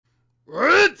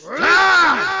It's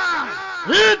time!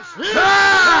 It's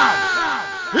time!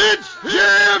 It's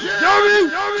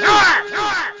JFW time!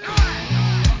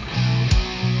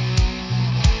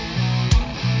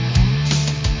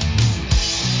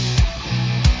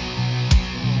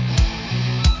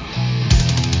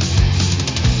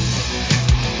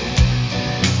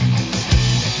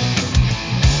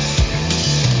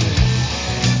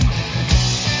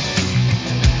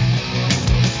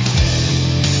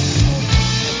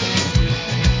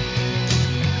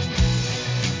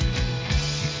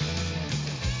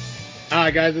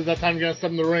 Alright guys, it's that time you're gonna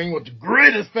step in the ring with the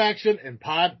greatest faction in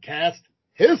podcast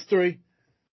history.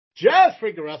 Just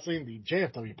Freaking Wrestling, the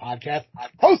JFW podcast,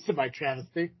 hosted by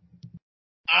Travesty.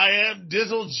 I am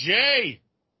Dizzle J.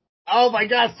 Oh my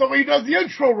god, somebody does the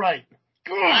intro right.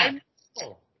 God.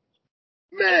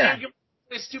 Man.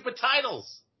 These stupid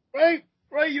titles. Right?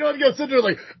 You don't get to sit there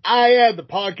like, I am the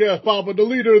podcast papa, the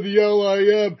leader of the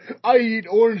LIM. I eat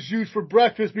orange juice for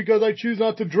breakfast because I choose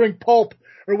not to drink pulp.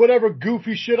 Or whatever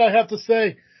goofy shit I have to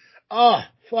say.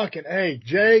 Fucking hey,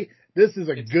 Jay, this is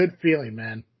a good feeling,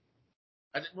 man.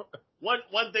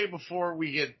 One thing before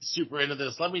we get super into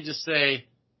this, let me just say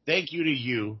thank you to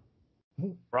you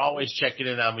for always checking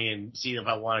in on me and seeing if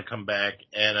I want to come back.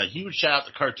 And a huge shout out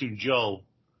to Cartoon Joe.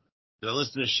 I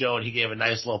listened to the show and he gave a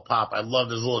nice little pop. I love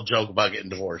his little joke about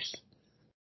getting divorced.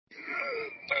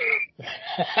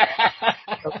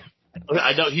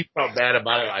 I know he felt bad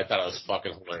about it. I thought it was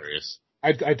fucking hilarious.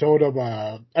 I told him,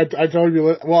 I told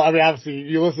you, well, I mean, obviously,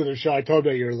 you listen to the show. I told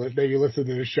him that you listened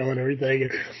to the show and everything.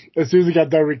 And as soon as he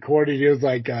got done recording, he was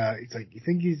like, you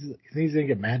think he's gonna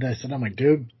get mad? I said, I'm like,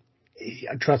 dude,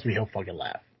 trust me, he'll fucking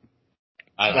laugh.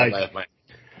 I laugh, man.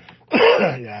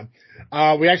 Yeah.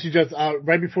 We actually just,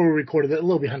 right before we recorded it, a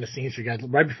little behind the scenes for you guys,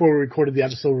 right before we recorded the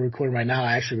episode we're recording right now,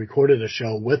 I actually recorded a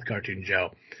show with Cartoon Joe.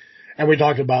 And we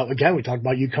talked about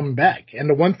you coming back. And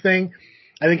the one thing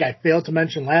I think I failed to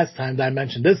mention last time that I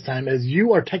mentioned this time is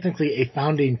you are technically a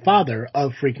founding father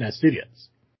of Freaknet Studios.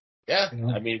 Yeah, you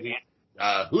know? I mean,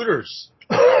 Hooters.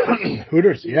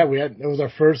 Hooters, yeah, it was our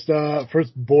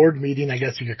first board meeting, I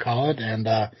guess you could call it. And,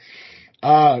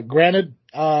 granted,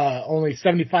 only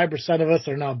 75% of us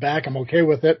are now back. I'm okay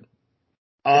with it.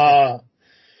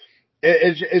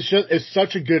 It's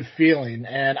such a good feeling.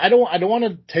 And I don't want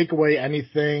to take away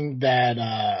anything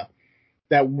that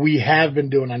we have been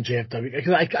doing on JFW,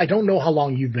 because I don't know how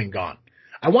long you've been gone.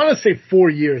 I want to say 4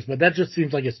 years, but that just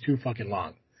seems like it's too fucking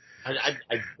long.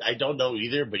 I don't know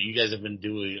either, but you guys have been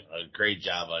doing a great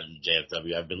job on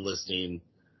JFW. I've been listening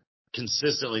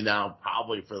consistently now,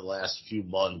 probably for the last few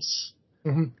months.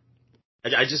 Mm-hmm.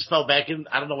 I just fell back in.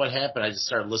 I don't know what happened. I just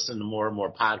started listening to more and more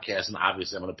podcasts, and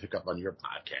obviously I'm going to pick up on your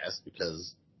podcast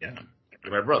because you're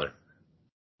my brother.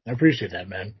 I appreciate that,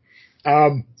 man.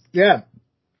 Yeah.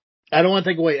 I don't want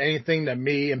to take away anything that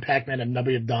me and Pac-Man and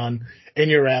Nubby have done in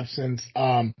your absence.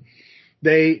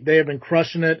 They have been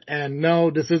crushing it, and no,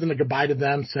 this isn't a goodbye to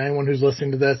them. So anyone who's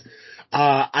listening to this,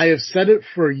 I have said it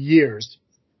for years.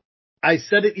 I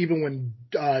said it even when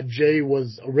Jay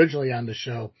was originally on the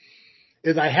show,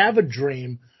 is I have a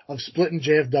dream of splitting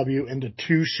JFW into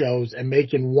two shows and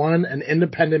making one an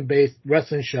independent-based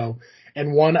wrestling show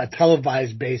and one a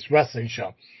televised-based wrestling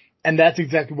show. And that's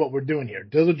exactly what we're doing here.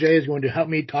 Dizzle J is going to help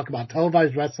me talk about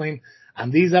televised wrestling on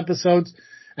these episodes,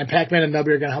 and Pac-Man and Nubby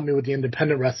are going to help me with the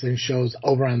independent wrestling shows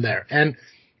over on there. And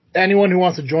anyone who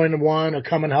wants to join the one or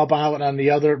come and help out on the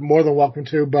other, more than welcome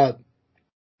to. But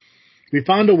we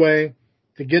found a way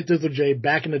to get Dizzle J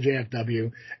back into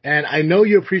JFW. And I know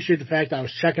you appreciate the fact that I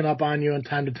was checking up on you in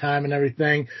time to time and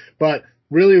everything, but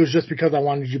really, it was just because I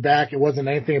wanted you back. It wasn't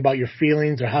anything about your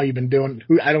feelings or how you've been doing.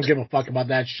 I don't give a fuck about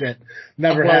that shit.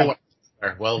 Never have.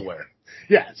 Well aware.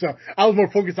 Yeah, so I was more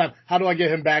focused on how do I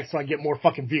get him back so I get more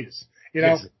fucking views. You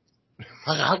know?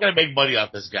 How can I make money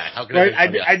off this guy? How can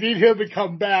I need him to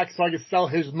come back so I can sell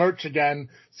his merch again.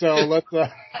 So let's.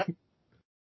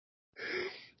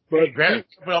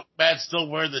 But Matt's still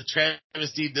wearing the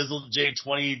Travesty Dizzle J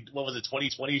 20. What was it?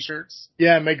 2020 shirts.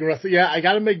 Yeah, making wrestling. Yeah, I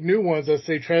got to make new ones that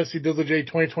say Travesty Dizzle J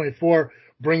 2024.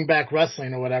 Bring back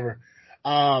wrestling or whatever.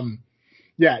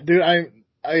 Yeah, dude, I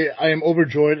am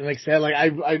overjoyed and excited.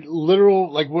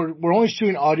 Like we're only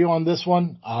shooting audio on this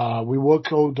one. We will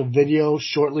go to video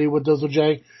shortly with Dizzle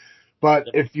J. But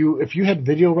if you had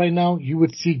video right now, you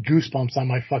would see goosebumps on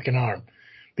my fucking arm,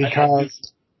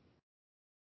 because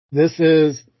this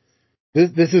is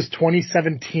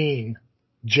 2017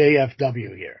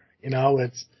 JFW here. You know,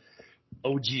 it's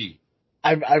OG.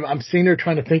 I'm sitting there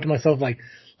trying to think to myself like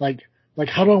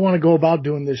how do I want to go about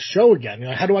doing this show again? You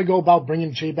know, how do I go about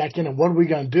bringing Jay back in, and what are we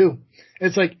gonna do?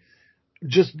 It's like,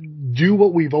 just do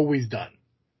what we've always done.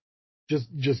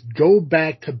 just go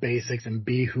back to basics and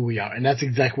be who we are. And that's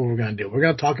exactly what we're going to do. We're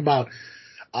going to talk about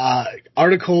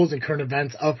articles and current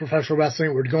events of professional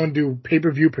wrestling. We're going to do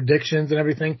pay-per-view predictions and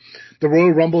everything. The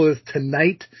Royal Rumble is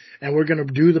tonight, and we're going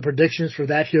to do the predictions for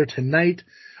that here tonight.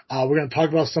 We're going to talk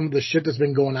about some of the shit that's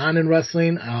been going on in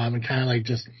wrestling, and kind of like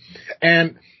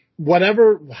and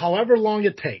however long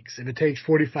it takes. If it takes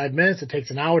 45 minutes, it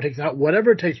takes an hour,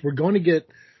 whatever it takes, we're going to get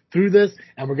through this,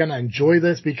 and we're going to enjoy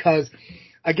this because,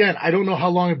 again, I don't know how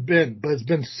long it's been, but it's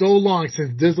been so long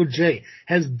since Dizzle J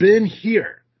has been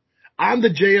here on the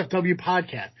JFW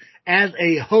podcast as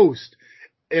a host,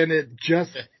 and it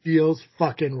just feels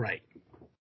fucking right.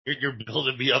 You're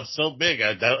building me up so big.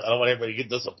 I don't want anybody to get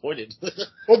disappointed.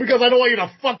 Well, because I don't want you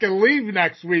to fucking leave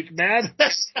next week, man.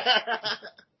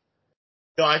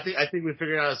 No, I think we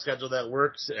figured out a schedule that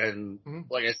works, and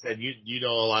like I said, you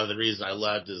know a lot of the reason I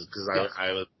left is because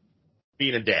I was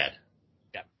being a dad.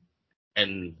 Yeah.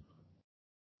 And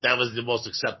that was the most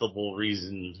acceptable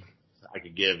reason I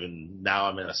could give, and now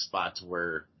I'm in a spot to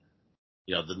where,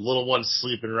 the little one's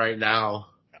sleeping right now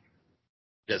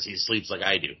because he sleeps like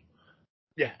I do.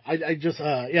 Yeah, I just,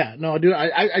 dude,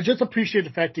 I just appreciate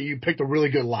the fact that you picked a really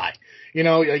good lie.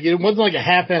 It wasn't like a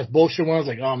half-ass bullshit one. I was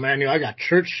like, oh man, I got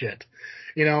church shit.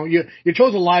 You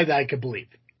chose a lie that I could believe,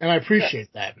 and I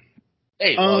appreciate that.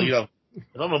 Hey, well, if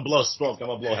I'm gonna blow smoke, I'm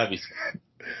gonna blow heavy smoke.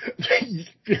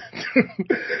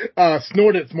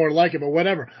 Snort it's more like it, but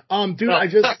whatever. Dude, no. I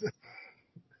just.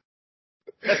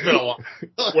 That's been a while.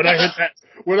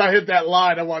 when I hit that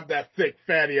line, I want that thick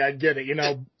fatty. I get it.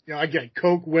 I get it.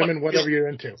 Coke, women, whatever you're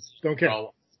into. Don't care.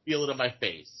 I'll feel it in my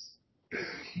face.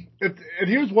 And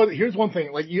here's one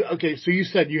thing. Like so you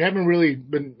said you haven't really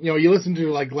been, you listened to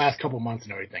like the last couple months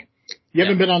and everything. You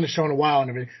haven't been on the show in a while and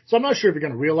everything. So I'm not sure if you're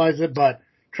going to realize it, but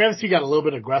Travis T got a little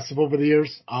bit aggressive over the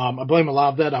years. I blame a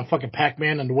lot of that on fucking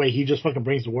Pac-Man and the way he just fucking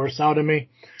brings the worst out of me.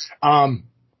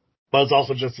 But it's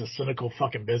also just a cynical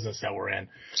fucking business that we're in.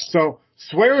 So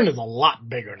swearing is a lot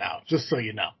bigger now, just so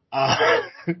you know.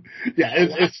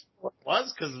 It's what it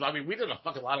was, because we did a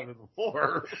fucking lot of it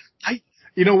before.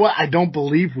 You know what? I don't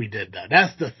believe we did that.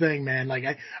 That's the thing, man. Like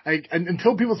I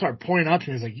until people start pointing out to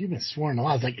me, it's like, you've been swearing a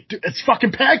lot. I was like, dude, it's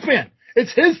fucking Pac-Man.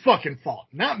 It's his fucking fault,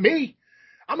 not me.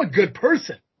 I'm a good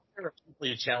person. You're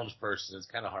a challenged person. It's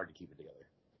kind of hard to keep it together.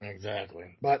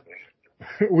 Exactly. But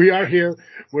we are here.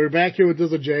 We're back here with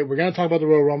Dizzle J. We're going to talk about the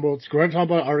Royal Rumble. We're going to talk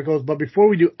about articles. But before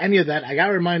we do any of that, I got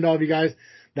to remind all of you guys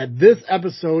that this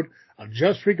episode of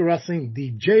Just Freak of Wrestling,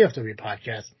 the JFW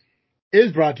podcast,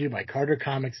 is brought to you by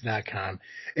CarterComics.com.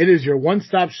 It is your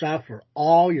one-stop shop for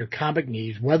all your comic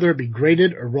needs, whether it be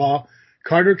graded or raw.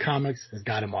 Carter Comics has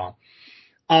got them all.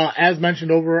 As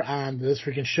mentioned over on this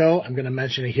freaking show, I'm going to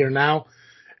mention it here now.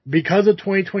 Because of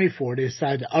 2024, they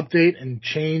decided to update and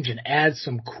change and add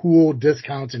some cool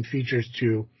discounts and features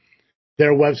to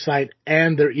their website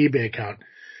and their eBay account.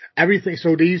 Everything.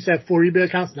 So they used to have 4 eBay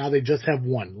accounts. Now they just have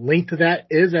one. Link to that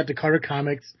is at the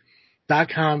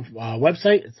CarterComics.com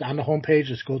website. It's on the homepage.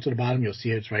 Just go to the bottom. You'll see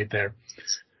it. It's right there.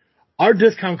 Our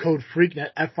discount code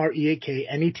FREAKNET,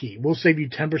 FREAKNET, will save you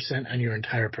 10% on your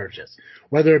entire purchase,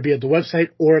 whether it be at the website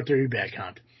or at their eBay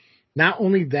account. Not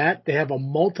only that, they have a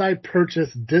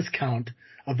multi-purchase discount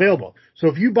available. So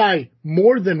if you buy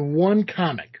more than one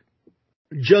comic,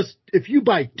 if you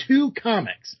buy 2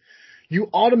 comics, you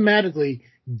automatically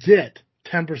get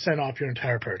 10% off your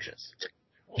entire purchase.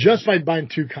 Just by buying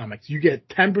 2 comics, you get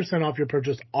 10% off your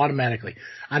purchase automatically.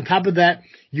 On top of that,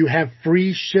 you have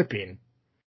free shipping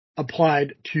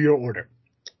applied to your order.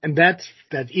 And that's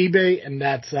eBay, and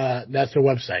that's their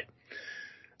website.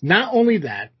 Not only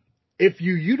that, if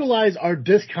you utilize our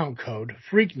discount code,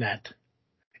 FreakNet,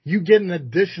 you get an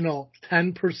additional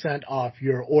 10% off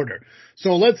your order.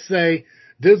 So let's say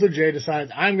Dizzle J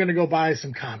decides, I'm going to go buy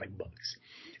some comic books.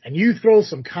 And you throw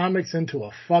some comics into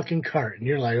a fucking cart, and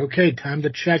you're like, okay, time to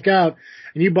check out.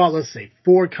 And you bought, let's say,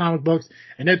 4 comic books,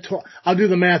 and I'll do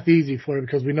the math easy for you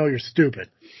because we know you're stupid.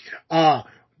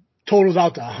 Totals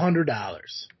out to $100.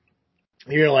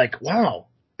 And you're like, wow,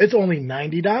 it's only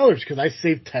 $90 because I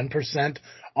saved 10%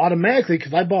 automatically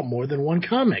because I bought more than one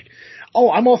comic.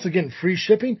 Oh, I'm also getting free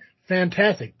shipping?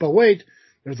 Fantastic. But wait,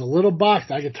 there's a little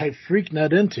box I can type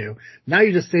FreakNet into. Now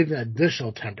you just saved an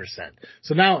additional 10%.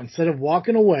 So now instead of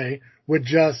walking away with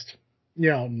just,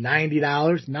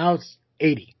 $90, now it's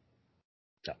 $80.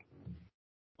 So.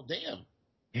 Well, damn.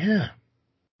 Yeah.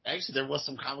 Actually, there was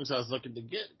some comics I was looking to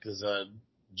get because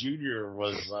Junior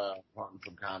was wanting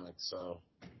some comics, so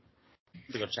I'm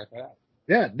gonna go check that out.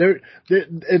 Yeah,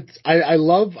 I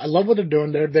love what they're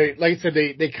doing there. They, like I said,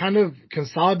 they kind of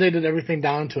consolidated everything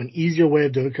down to an easier way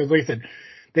of doing it. Because, like I said,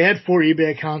 they had 4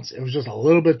 eBay accounts. It was just a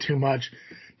little bit too much.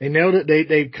 They nailed it.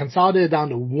 They consolidated down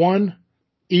to one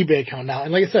eBay account now.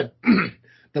 And like I said,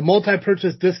 the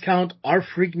multi-purchase discount, our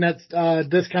Freaknet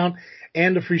discount,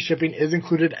 and the free shipping is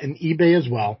included in eBay as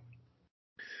well.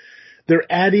 They're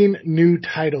adding new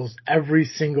titles every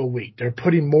single week. They're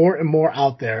putting more and more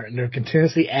out there, and they're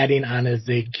continuously adding on as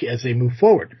they move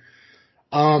forward.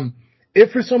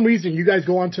 If for some reason you guys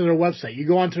go onto their website, you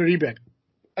go onto their eBay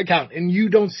account, and you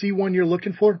don't see one you're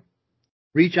looking for,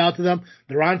 reach out to them.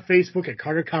 They're on Facebook at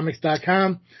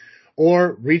CarterComics.com,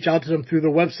 or reach out to them through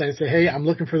their website and say, hey, I'm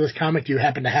looking for this comic. Do you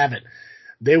happen to have it?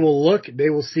 They will look. They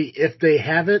will see if they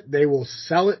have it. They will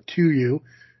sell it to you,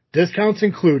 discounts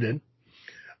included.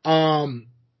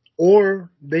 Or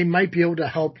they might be able to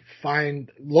help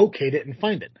locate it and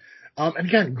find it. And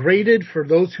again, graded for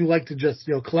those who like to just,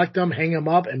 collect them, hang them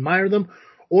up, admire them,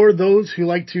 or those who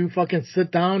like to fucking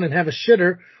sit down and have a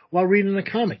shitter while reading a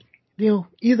comic.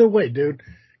 Either way, dude.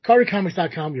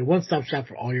 CarterComics.com, your one-stop shop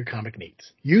for all your comic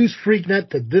needs. Use Freaknet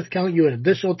to discount you an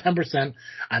additional 10%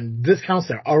 on discounts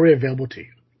that are already available to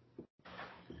you.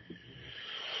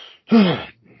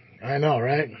 I know,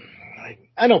 right?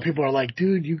 I know people are like,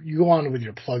 dude, you go on with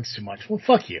your plugs too much. Well,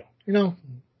 fuck you.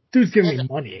 Dude's giving me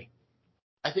money.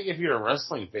 I think if you're a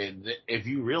wrestling fan, if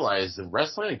you realize that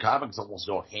wrestling and comics almost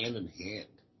go hand in hand.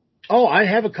 Oh, I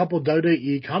have a couple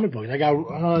WWE comic books.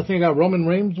 I think I got Roman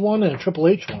Reigns one and a Triple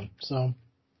H one. So,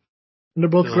 and they're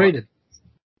both graded.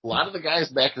 A lot of the guys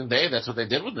back in the day, that's what they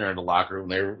did when they were in the locker room.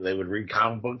 They would read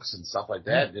comic books and stuff like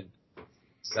that. Did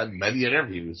many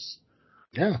interviews.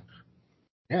 Yeah.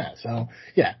 Yeah, so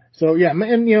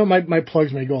and my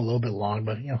plugs may go a little bit long,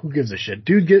 but who gives a shit,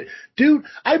 dude?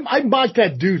 I mocked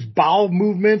that dude's bowel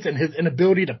movements and his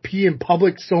inability to pee in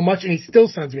public so much, and he still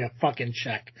sends me a fucking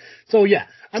check. So yeah,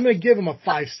 I'm gonna give him a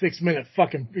 5-6 minute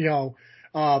fucking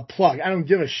plug. I don't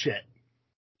give a shit.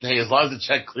 Hey, as long as the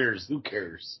check clears, who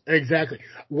cares? Exactly.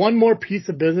 One more piece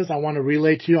of business I want to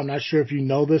relay to you. I'm not sure if you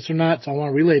know this or not, so I want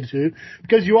to relay it to you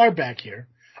because you are back here.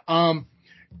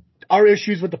 Our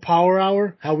issues with the Power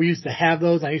Hour, how we used to have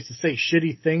those. I used to say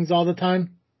shitty things all the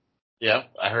time.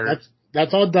 Yep, I heard.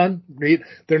 That's all done.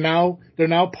 They're now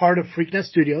part of Freaknet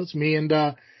Studios. Me and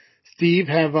Steve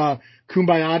have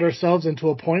kumbaya'd ourselves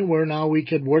into a point where now we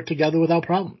could work together without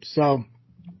problems. So,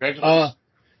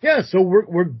 so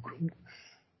we're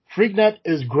Freaknet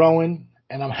is growing,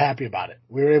 and I'm happy about it.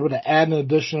 We were able to add an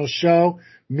additional show.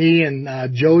 Me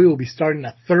and Joey will be starting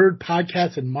a third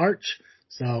podcast in March.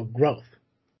 So growth.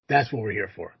 That's what we're here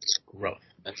for. Growth.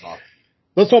 That's awesome.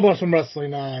 Let's talk about some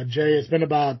wrestling, Jay. It's been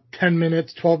about 10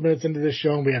 minutes, 12 minutes into this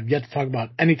show, and we have yet to talk about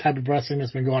any type of wrestling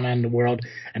that's been going on in the world,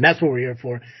 and that's what we're here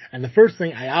for. And the first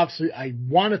thing I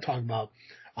want to talk about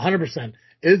 100%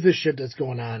 is the shit that's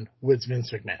going on with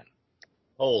Vince McMahon.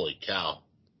 Holy cow.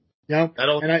 Yeah.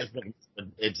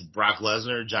 It's Brock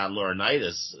Lesnar, John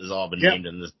Laurinaitis has all been named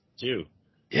in this too.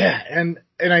 Yeah, and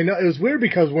I know it was weird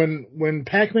because when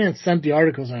Pac-Man sent the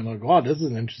articles, I'm like, wow, this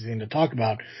is interesting to talk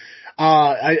about.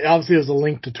 Obviously, it was a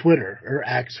link to Twitter or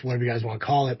X, whatever you guys want to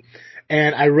call it,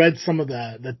 and I read some of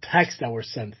the texts that were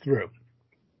sent through.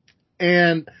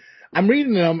 And I'm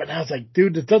reading them, and I was like,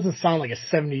 dude, this doesn't sound like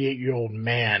a 78-year-old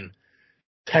man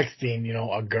texting,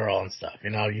 a girl and stuff,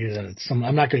 using some.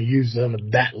 I'm not going to use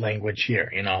that language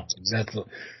here, That's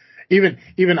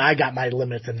even I got my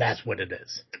limits, and that's what it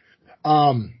is.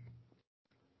 And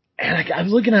I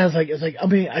was looking at it, I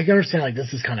mean, I understand, like,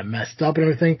 this is kind of messed up and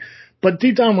everything, but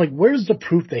deep down, I'm like, where's the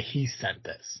proof that he sent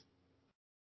this?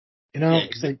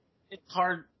 It's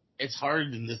hard. It's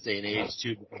hard in this day and age,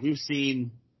 too. We've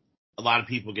seen a lot of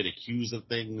people get accused of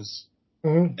things,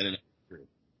 and it's true.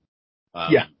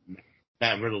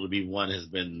 Matt Riddle, to be one, has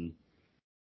been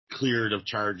cleared of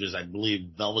charges. I believe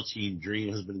Velveteen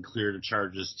Dream has been cleared of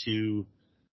charges, too.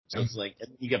 So it's like,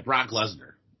 you got Brock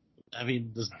Lesnar. I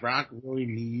mean, does Brock really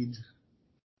need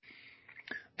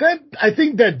that? I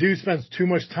think that dude spends too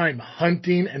much time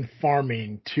hunting and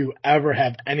farming to ever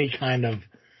have any kind of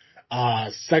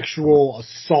sexual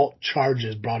assault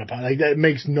charges brought upon. Like, that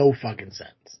makes no fucking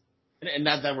sense. And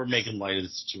not that we're making light of the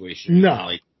situation.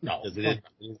 No. Because it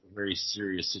is a very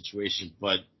serious situation,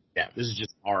 but this is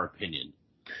just our opinion.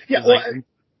 Yeah,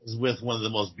 is with one of the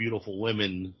most beautiful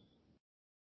women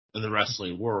in the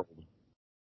wrestling world.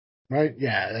 Right?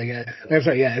 Yeah. That's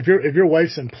right. Yeah. If your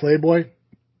wife's in Playboy,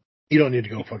 you don't need to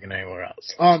go fucking anywhere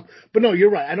else. But no, you're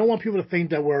right. I don't want people to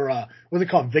think that we're, what's it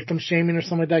called, victim shaming or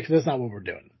something like that, because that's not what we're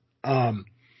doing.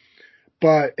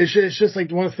 But it's just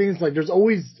like one of the things, like, there's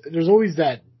always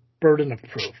that burden of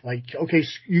proof. Like, okay,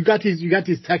 you got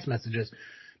these text messages.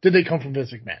 Did they come from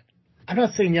Vince McMahon? I'm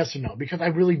not saying yes or no, because I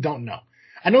really don't know.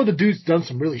 I know the dude's done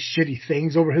some really shitty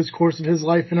things over his course of his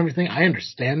life and everything. I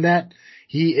understand that.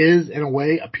 he is in a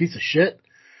way a piece of shit.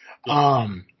 Yeah.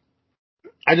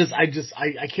 I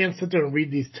can't sit there and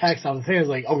read these texts. I was saying, it's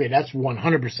like, okay, that's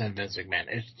 100% Vince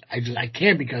McMahon. I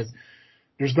can't because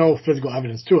there's no physical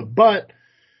evidence to it. But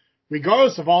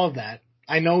regardless of all of that,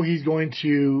 I know he's going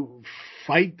to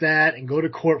fight that and go to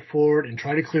court for it and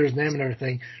try to clear his name and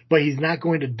everything, but he's not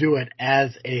going to do it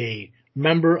as a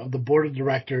member of the board of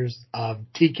directors of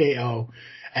TKO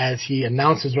as he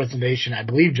announced his resignation, I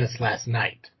believe, just last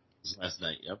night. Last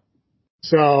night, yep.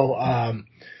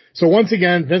 So once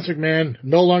again, Vince McMahon,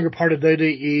 no longer part of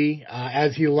WWE,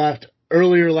 as he left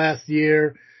earlier last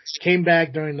year, came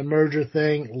back during the merger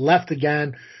thing, left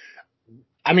again.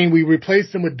 I mean, we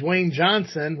replaced him with Dwayne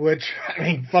Johnson, which, I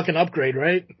mean, fucking upgrade,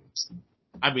 right?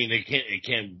 I mean,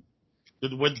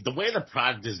 the way the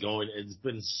product is going, it's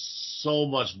been so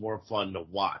much more fun to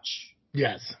watch.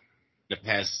 Yes. The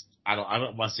past, I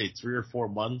don't want to say 3 or 4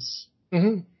 months.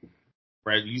 Mm-hmm.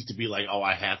 Where it used to be like, oh,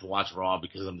 I have to watch Raw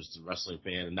because I'm just a wrestling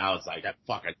fan, and now it's like,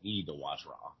 fuck, I need to watch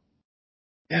Raw.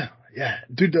 Yeah,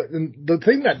 dude. The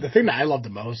thing that I love the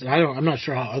most, and I'm not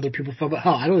sure how other people feel, but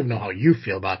hell, I don't even know how you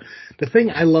feel about it. The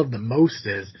thing I love the most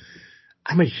is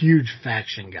I'm a huge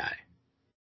faction guy.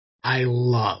 I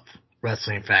love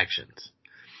wrestling factions,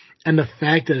 and the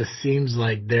fact that it seems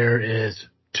like there is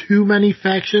too many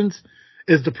factions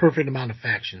is the perfect amount of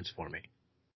factions for me.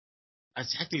 I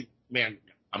think, man,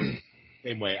 I'm the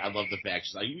same way. I love the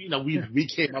factions. We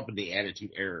came up in the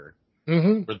Attitude Era.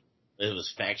 Mm-hmm. It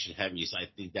was faction heavy, so I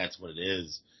think that's what it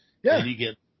is. Yeah. And then you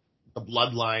get the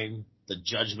Bloodline, the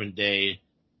Judgment Day,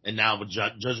 and now with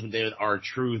Judgment Day with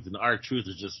R-Truth, and R-Truth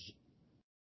is just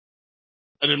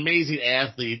an amazing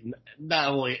athlete, not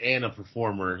only and a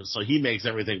performer, so he makes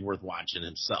everything worth watching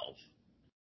himself.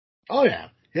 Oh yeah.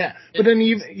 Yeah, but then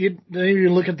you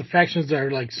look at the factions that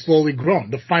are like slowly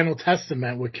growing. The Final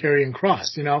Testament with Karrion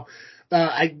Kross, in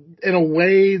a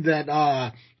way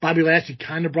that Bobby Lashley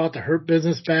kind of brought the Hurt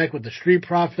Business back with the Street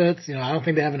Profits. I don't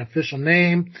think they have an official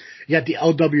name. You got the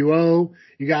LWO.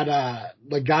 You got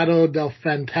Legado del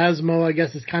Fantasma, I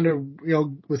guess is kind of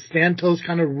with Santos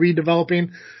kind of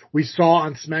redeveloping. We saw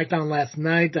on SmackDown last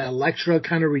night that Elektra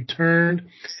kind of returned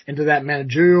into that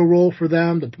managerial role for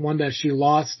them, the one that she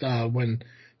lost when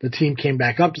the team came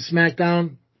back up to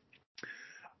SmackDown.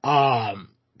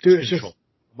 Dude, it's just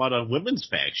about a women's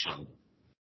faction.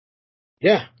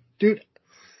 Yeah, dude.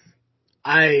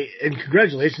 And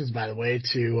congratulations, by the way,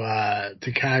 to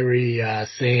Kairi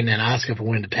Sane and Asuka for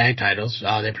winning the tag titles.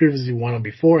 They previously won them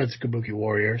before. It's Kabuki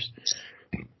Warriors.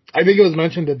 I think it was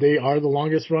mentioned that they are the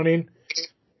longest reigning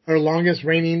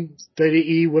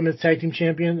WWE Women's Tag Team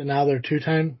Champion, and now they're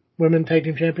 2-time Women's Tag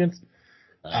Team Champions.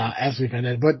 As we've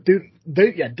ended. But dude,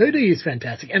 WWE is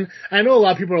fantastic. And I know a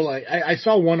lot of people are like, I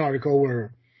saw one article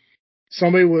where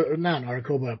somebody not an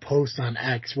article, but a post on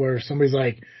X where somebody's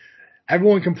like,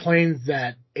 everyone complains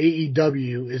that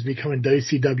AEW is becoming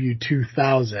WCW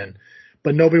 2000,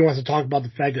 but nobody wants to talk about the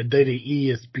fact that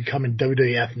WWE is becoming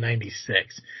WWF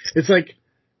 96. It's like,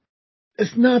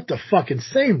 it's not the fucking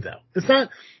same though. It's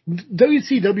not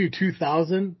WCW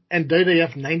 2000 and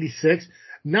WWF 96.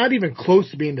 Not even close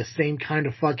to being the same kind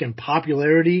of fucking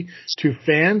popularity to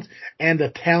fans and the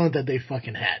talent that they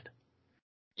fucking had.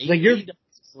 Like you're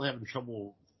still having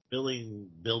trouble filling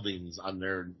buildings on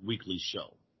their weekly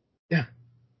show. Yeah.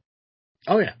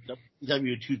 Oh yeah.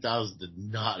 WCW 2000 did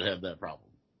not have that problem.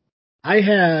 I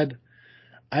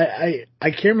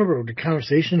can't remember the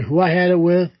conversation who I had it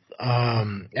with.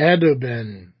 It had to have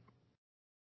been,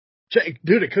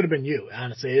 dude, it could have been you,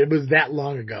 honestly. It was that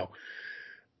long ago.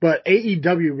 But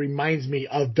AEW reminds me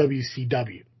of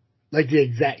WCW, like the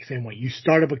exact same way. You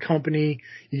start up a company,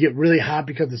 you get really hot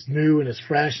because it's new and it's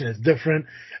fresh and it's different,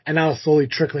 and now it's slowly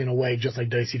trickling away just like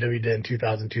WCW did in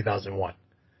 2000, 2001.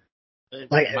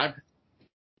 Go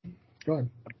ahead.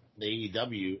 The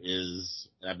AEW is,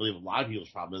 and I believe a lot of people's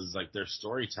problem is like their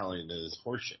storytelling is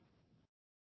horseshit.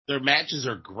 Their matches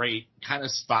are great, kind of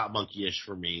spot monkey-ish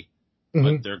for me,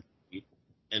 but they're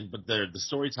but the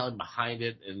storytelling behind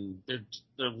it, and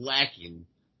they're lacking.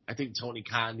 I think Tony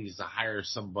Khan needs to hire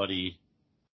somebody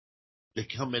to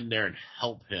come in there and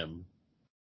help him.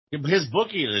 His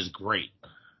booking is great.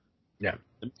 Yeah.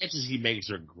 The matches he makes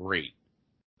are great,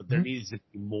 but there needs to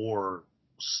be more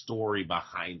story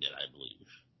behind it, I believe.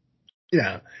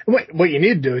 Yeah. What you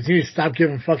need to do is you need to stop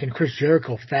giving fucking Chris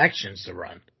Jericho factions to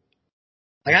run.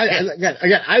 Like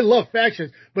I love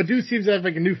factions, but dude seems to have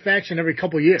like a new faction every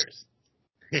couple years.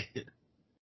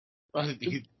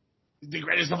 He's the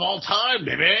greatest of all time,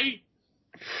 baby.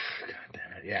 God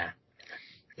damn it, yeah.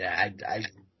 Yeah,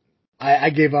 I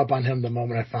gave up on him the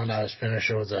moment I found out his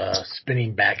finisher was a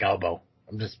spinning back elbow.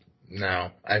 I'm just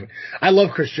No. I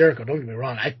love Chris Jericho, don't get me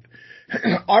wrong.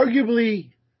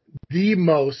 Arguably the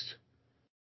most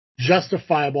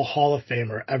justifiable Hall of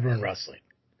Famer ever in wrestling.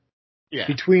 Yeah.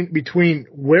 Between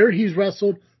where he's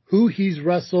wrestled, who he's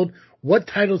wrestled, what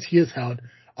titles he has held,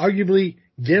 arguably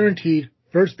guaranteed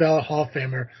first ballot Hall of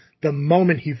Famer the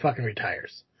moment he fucking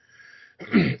retires.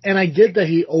 And I get that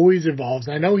he always evolves.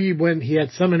 I know he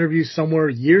had some interview somewhere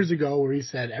years ago where he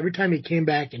said every time he came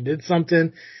back and did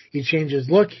something, he changed his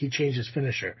look, he changed his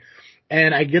finisher.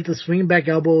 And I get the swinging back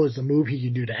elbow is a move he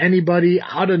can do to anybody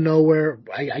out of nowhere.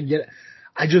 I get it.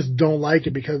 I just don't like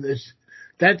it because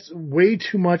that's way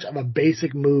too much of a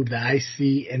basic move that I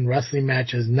see in wrestling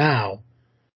matches now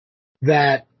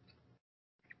that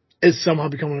is somehow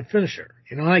becoming a finisher.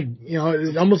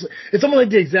 It's almost like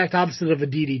the exact opposite of a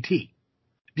DDT.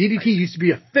 DDT used to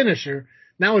be a finisher.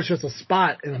 Now it's just a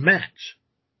spot in a match.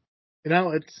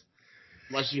 It's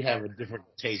unless you have a different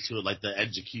taste to it, like the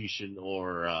execution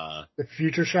or the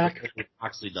Future Shock.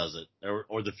 Moxley does it,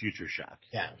 or the Future Shock.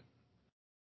 Yeah.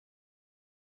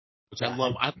 Which I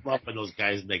love. I love when those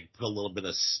guys put a little bit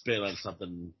of spin on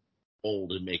something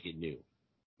old and make it new.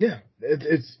 Yeah,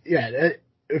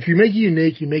 if you make it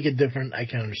unique, you make it different. I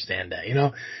can understand that.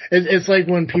 It's like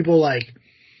when people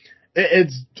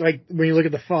it's like when you look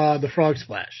at the frog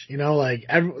splash.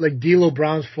 Like D'Lo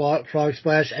Brown's frog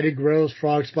splash, Eddie Guerrero's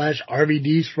frog splash,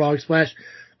 RVD's frog splash.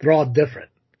 They're all different.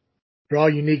 They're all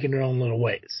unique in their own little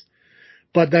ways.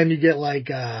 But then you get like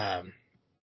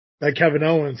Kevin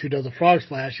Owens, who does a frog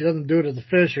splash. He doesn't do it as a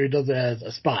finisher. He does it as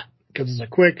a spot because it's a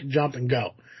quick jump and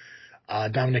go.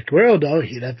 Dominic Guerrero, though,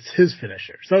 that's his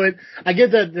finisher. So I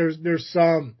get that there's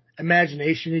some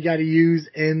imagination you got to use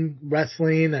in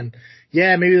wrestling, and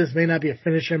yeah, maybe this may not be a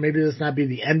finisher, maybe this not be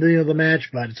the ending of the match,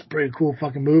 but it's a pretty cool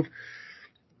fucking move.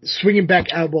 Swinging back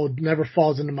elbow never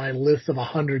falls into my list of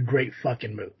 100 great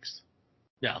fucking moves.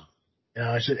 No,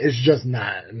 it's just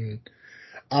not. And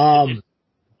it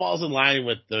falls in line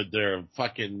with their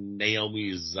fucking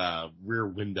Naomi's rear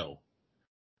window.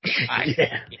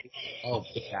 Yeah. Oh,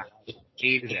 God. I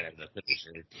hated that as a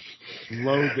finisher.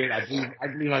 Logan, I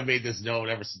believe I made this known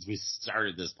ever since we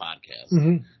started this podcast.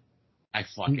 Mm-hmm. I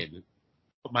fucking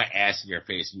put my ass in your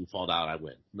face and you fall down, I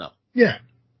win. No. Yeah.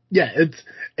 Yeah,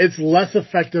 it's less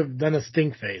effective than a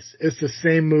stink face. It's the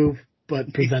same move,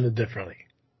 but presented differently.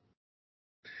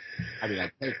 I mean,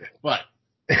 I take it, but.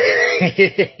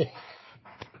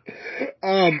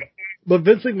 But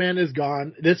Vince McMahon is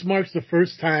gone. This marks the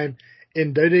first time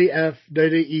in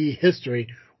WWE history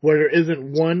where there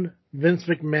isn't one Vince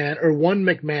McMahon or one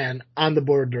McMahon on the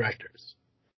board of directors.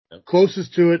 Yep.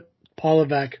 Closest to it, Paul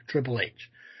Levesque, Triple H.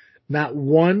 Not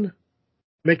one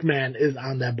McMahon is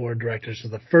on that board of directors for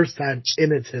the first time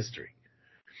in its history.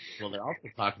 Well, they're also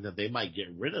talking that they might get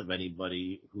rid of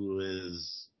anybody who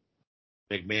is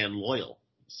McMahon loyal.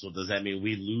 So does that mean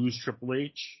we lose Triple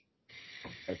H?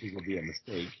 I think it'll be a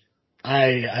mistake.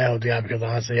 I hope, yeah, because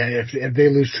honestly, if they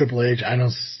lose Triple H, I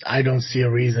don't see a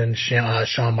reason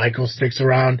Shawn Michaels sticks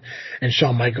around, and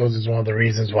Shawn Michaels is one of the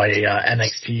reasons why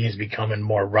NXT is becoming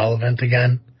more relevant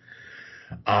again.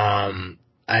 I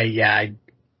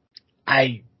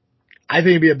think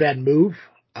it'd be a bad move.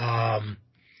 I'm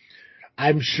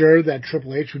sure that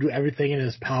Triple H would do everything in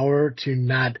his power to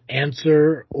not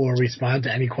answer or respond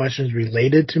to any questions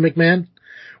related to McMahon,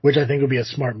 which I think would be a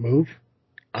smart move.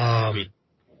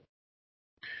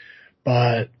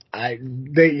 But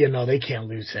they can't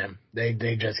lose him.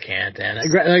 They just can't. And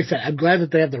like I said, I'm glad that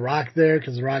they have The Rock there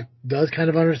because The Rock does kind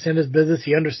of understand his business.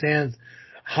 He understands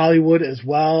Hollywood as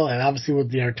well, and obviously with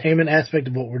the entertainment aspect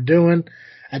of what we're doing,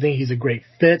 I think he's a great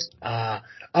fit.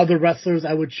 Other wrestlers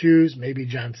I would choose, maybe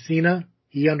John Cena.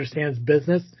 He understands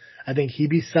business. I think he'd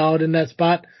be solid in that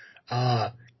spot.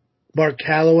 Mark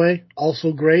Calloway,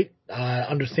 also great.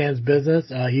 Understands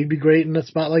business. He'd be great in a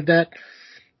spot like that.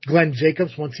 Glenn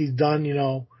Jacobs, once he's done,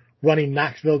 running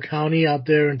Knoxville County out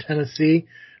there in Tennessee,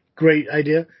 great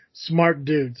idea. Smart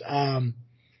dudes. But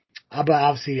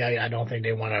obviously, I don't think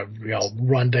they want to,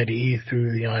 run WWE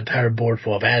through the entire board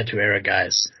full of Attitude Era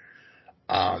guys.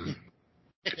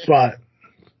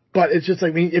 But it's just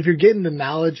like, if you're getting the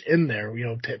knowledge in there,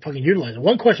 fucking utilize it.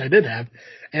 One question I did have,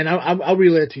 and I'll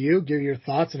relay it to you, give your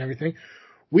thoughts and everything.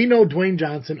 We know Dwayne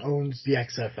Johnson owns the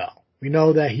XFL. We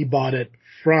know that he bought it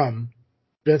from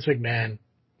Vince McMahon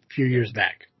a few years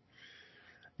back.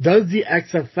 Does the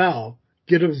XFL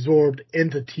get absorbed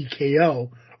into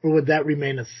TKO, or would that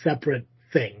remain a separate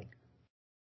thing?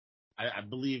 I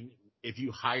believe if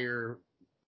you hire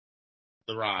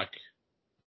The Rock,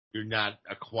 you're not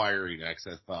acquiring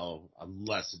XFL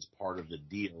unless it's part of the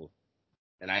deal.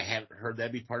 And I haven't heard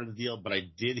that be part of the deal, but I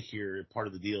did hear part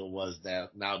of the deal was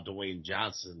that now Dwayne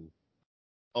Johnson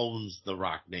owns the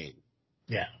Rock name.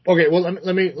 Yeah. Okay. Well,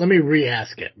 let me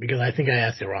re-ask it because I think I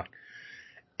asked it wrong.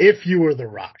 If you were the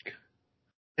Rock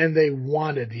and they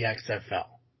wanted the XFL,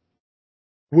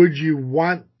 would you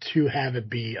want to have it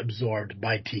be absorbed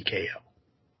by TKO?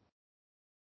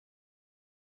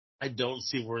 I don't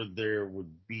see where there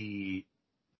would be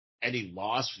any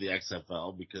loss for the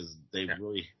XFL because they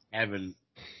really haven't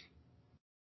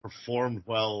performed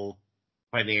well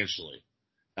financially.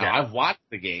 Now, I've watched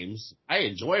the games. I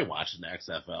enjoy watching the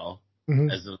XFL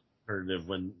as an alternative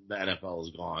when the NFL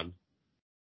is gone.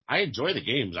 I enjoy the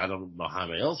games. I don't know how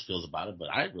anybody else feels about it, but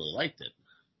I really liked it.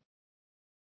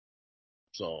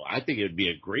 So I think it would be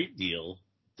a great deal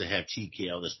to have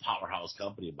TKO, this powerhouse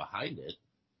company, behind it.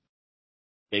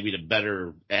 Maybe to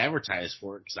better advertise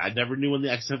for it because I never knew when the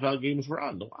XFL games were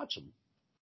on to watch them.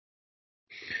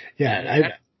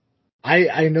 Yeah,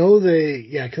 I know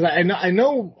because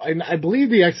I believe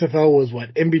the XFL was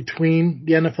in between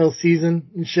the NFL season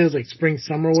and shows like spring,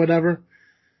 summer, or whatever.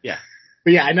 Yeah.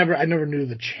 But yeah, I never knew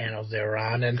the channels they were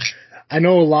on, and I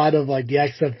know a lot of like the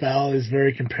XFL is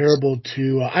very comparable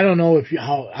to I don't know if you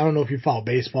follow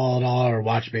baseball at all or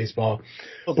watch baseball,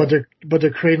 okay. but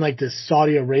they're creating like this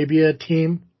Saudi Arabia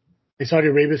team. Saudi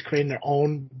Arabia's creating their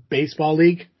own baseball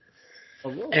league,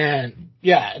 and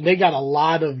they got a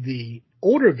lot of the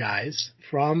older guys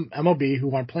from MLB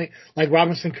who aren't playing, like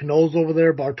Robinson Cano's over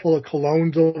there, Bartolo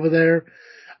Colon's over there.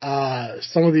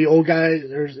 Some of the old guys,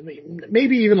 there's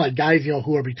maybe even like guys,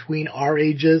 who are between our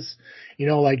ages,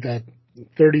 like the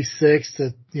 36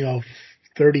 to,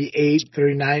 38,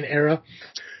 39 era,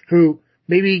 who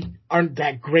maybe aren't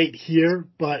that great here,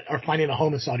 but are finding a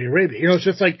home in Saudi Arabia. It's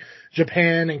just like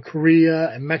Japan and Korea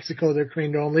and Mexico, they're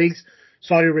creating their own leagues.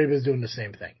 Saudi Arabia is doing the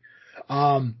same thing.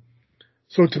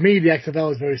 So to me, the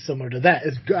XFL is very similar to that.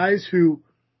 It's guys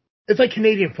it's like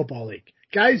Canadian Football League.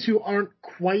 Guys who aren't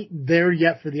quite there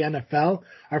yet for the NFL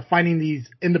are finding these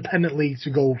independent leagues to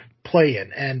go play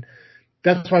in. And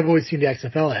that's why I've always seen the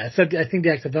XFL as. I think the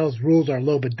XFL's rules are a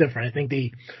little bit different. I think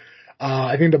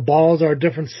the balls are a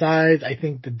different size. I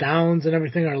think the downs and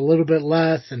everything are a little bit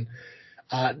less. And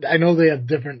I know they have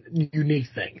different unique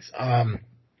things. And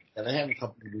they have a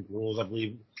couple of new rules. I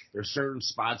believe there's certain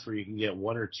spots where you can get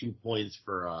 1 or 2 points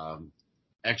for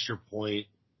extra point.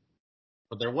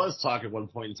 But there was talk at one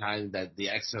point in time that the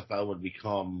XFL would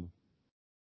become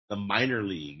the minor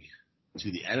league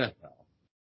to the NFL,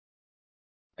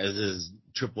 as is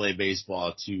AAA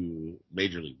baseball to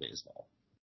Major League Baseball.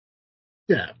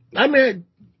 Yeah, I mean,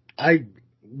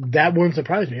 that wouldn't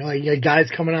surprise me. Like guys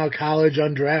coming out of college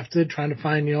undrafted, trying to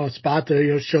find a spot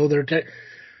to show their tech.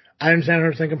 I understand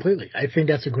 100% completely. I think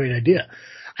that's a great idea.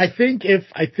 I think if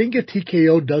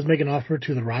TKO does make an offer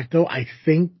to The Rock, though, I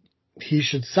think he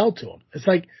should sell to him. It's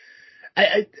like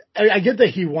I get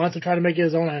that he wants to try to make it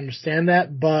his own. I understand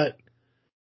that, but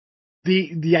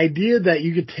the idea that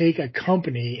you could take a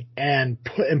company and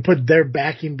put their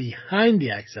backing behind the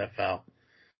XFL,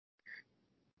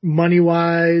 money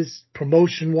wise,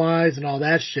 promotion wise, and all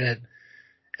that shit,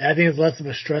 I think it's less of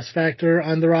a stress factor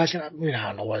on The Rock. I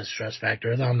don't know what his stress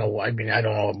factor is. I don't know. I don't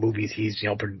know what movies he's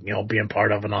being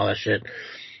part of and all that shit.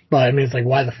 But it's like,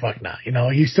 why the fuck not?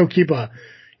 You still keep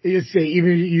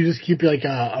you just keep like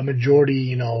a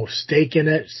majority, stake in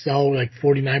it, sell like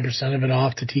 49% of it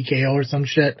off to TKO or some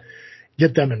shit,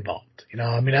 get them involved.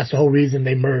 That's the whole reason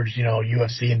they merged,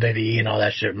 UFC and WWE and all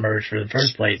that shit merged for the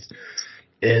first place,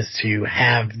 is to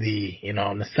have the,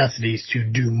 necessities to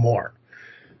do more.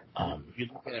 If you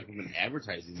look at it from an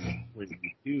advertising point of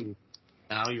view too,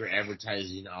 now you're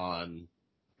advertising on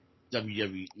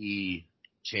WWE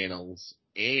channels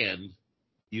and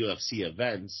UFC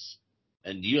events.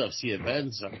 And UFC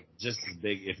events are just as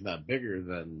big, if not bigger,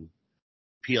 than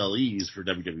PLEs for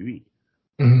WWE.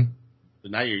 Mm-hmm. So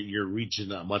now you're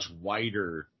reaching a much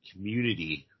wider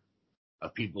community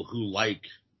of people who like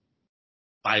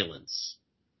violence.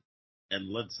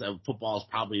 And football is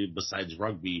probably, besides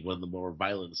rugby, one of the more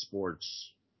violent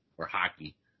sports, or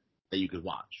hockey, that you could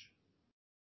watch.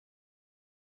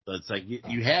 So it's like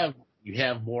you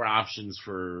have more options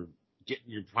for getting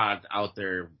your product out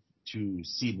there to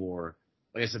see more.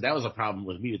 Like I said, that was a problem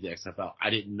with me with the XFL. I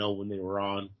didn't know when they were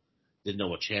on, didn't know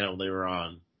what channel they were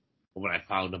on, but when I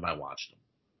found them, I watched them.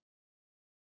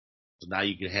 So now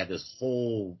you can have this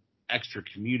whole extra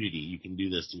community you can do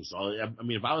this to. So,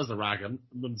 if I was The Rock, I'm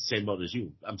in the same boat as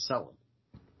you. I'm selling.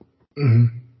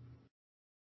 Mm-hmm.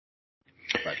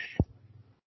 But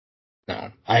no,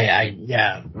 I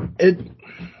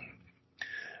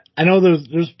know there's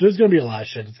going to be a lot of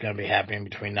shit that's going to be happening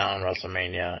between now and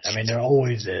WrestleMania. There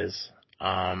always is. So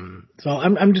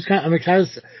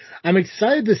I'm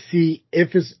excited to see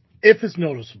if it's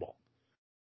noticeable.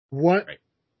 what Right.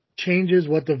 changes,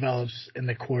 what develops in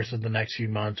the course of the next few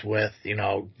months with,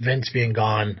 Vince being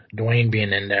gone, Dwayne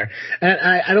being in there. And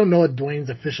I don't know what Dwayne's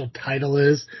official title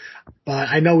is, but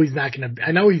I know he's not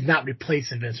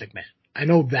replacing Vince McMahon. I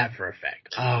know that for a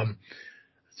fact.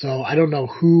 So I don't know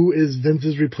who is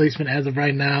Vince's replacement as of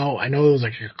right now. I know it was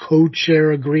like a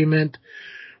co-chair agreement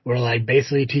where like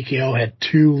basically TKO had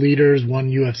two leaders,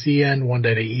 one UFC end, one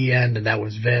WWE end, and that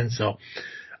was Vince. So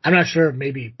I'm not sure if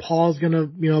maybe Paul's gonna,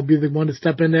 be the one to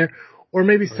step in there, or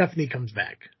maybe Stephanie comes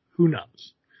back. Who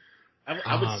knows? I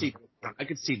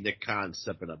could see Nick Khan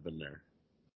stepping up in there.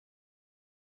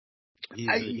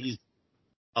 He's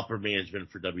upper management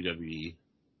for WWE.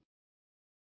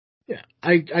 Yeah,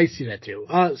 I see that too.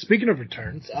 Speaking of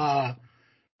returns, not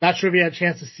sure if you had a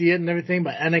chance to see it and everything,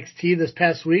 but NXT this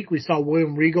past week, we saw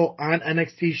William Regal on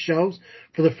NXT shows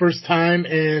for the first time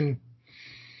in,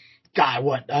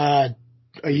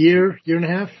 a year and a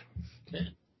half?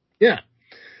 Yeah.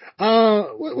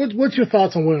 What's your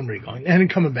thoughts on William Regal and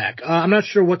coming back? I'm not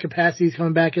sure what capacity he's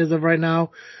coming back as of right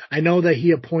now. I know that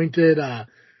he appointed,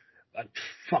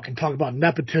 fucking talk about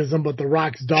nepotism, but The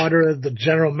Rock's daughter as the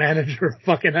general manager of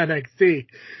fucking NXT.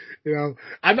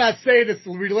 I'm not saying it's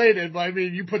related, but I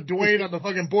mean, you put Dwayne on the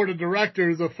fucking board of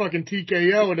directors of fucking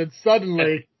TKO, and then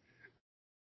suddenly,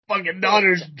 fucking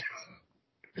daughters.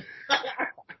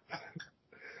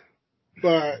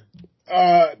 But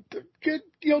talk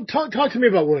to me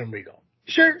about William Regal.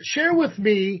 Share with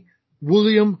me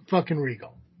William fucking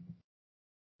Regal.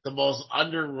 The most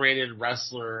underrated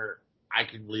wrestler I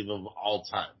can believe of all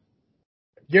time.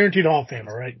 Guaranteed Hall of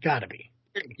Famer, right? Gotta be.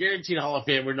 Guaranteed Hall of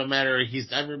Famer, no matter,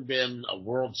 he's never been a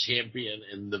world champion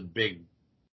in the big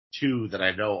two that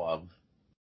I know of.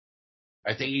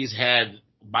 I think he's had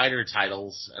minor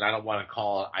titles, and I don't want to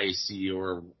call it IC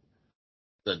or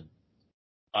the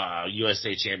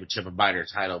USA Championship a minor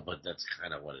title, but that's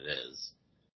kind of what it is.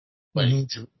 But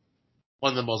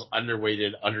one of the most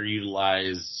underrated,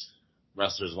 underutilized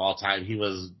wrestlers of all time. He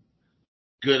was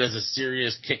good as a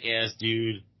serious kick-ass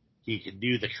dude. He could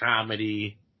do the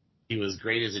comedy. He was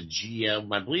great as a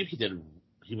GM. I believe he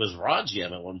was Raw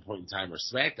GM at one point in time, or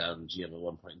SmackDown GM at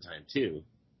one point in time too.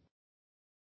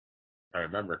 If I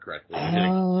remember correctly.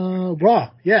 Raw,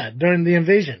 yeah, during the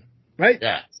invasion, right?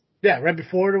 Yeah. Yeah, right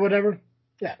before it or whatever.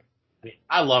 Yeah.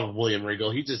 I love William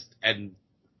Regal. The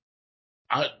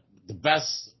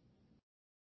best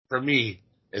for me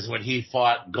is when he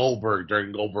fought Goldberg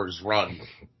during Goldberg's run.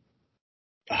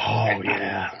 Oh,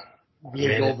 yeah.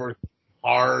 Goldberg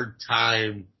hard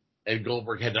time, and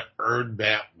Goldberg had to earn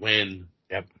that win.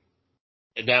 Yep.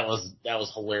 And that was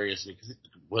hilarious because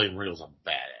William Regal's a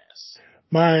badass.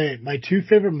 My two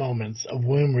favorite moments of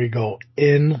William Regal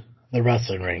in the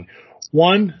wrestling ring.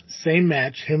 One, same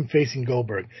match, him facing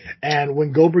Goldberg. And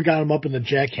when Goldberg got him up in the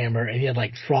jackhammer and he had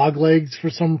like frog legs for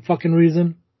some fucking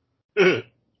reason.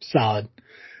 Solid.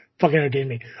 Fucking entertained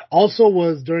me. Also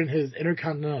was during his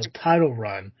Intercontinental title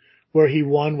run where he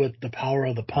won with the power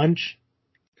of the punch.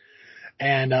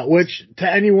 And, which to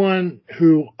anyone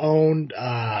who owned,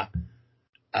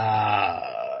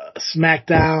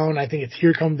 SmackDown, I think it's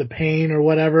Here Comes the Pain or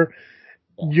whatever,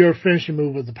 your finishing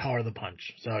move was the power of the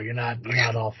punch. So you're not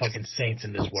all fucking saints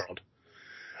in this world.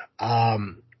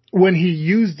 When he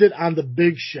used it on the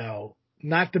Big Show,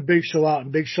 knocked the Big Show out,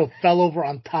 and Big Show fell over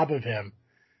on top of him,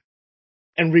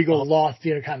 and Regal lost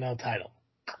the Intercontinental title.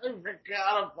 I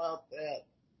forgot about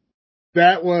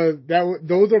that.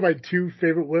 Those are my two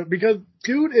favorite, because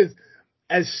dude is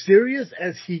as serious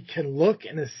as he can look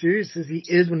and as serious as he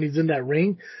is when he's in that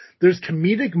ring. There's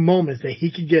comedic moments that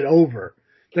he could get over.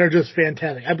 They're just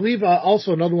fantastic. I believe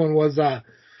also another one was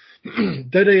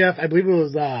WWF. I believe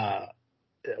it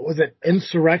was it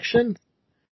Insurrection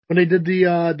when they did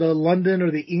the London or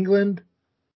the England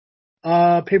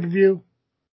pay-per-view.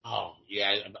 Oh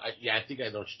yeah, I think I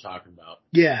know what you're talking about.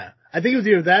 Yeah, I think it was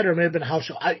either that or it may have been a house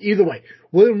show. Either way,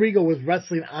 William Regal was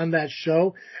wrestling on that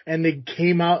show, and they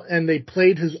came out and they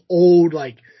played his old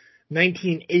like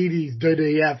 1980s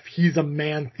WWF "He's a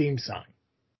Man" theme song.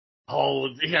 Oh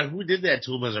yeah, who did that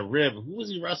to him as a rib? Who was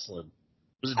he wrestling?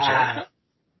 Was it Jericho?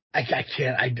 I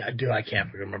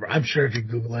can't remember. I'm sure if you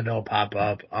Google it, it'll pop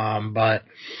up. But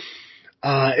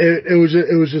it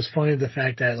was just funny the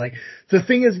fact that like the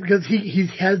thing is because he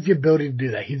has the ability to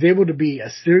do that. He's able to be a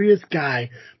serious guy,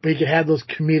 but he can have those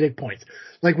comedic points.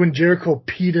 Like when Jericho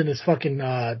peed in his fucking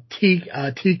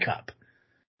teacup.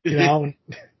 The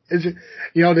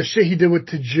shit he did with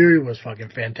Tajiri was fucking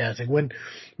fantastic.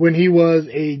 When he was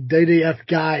a WWF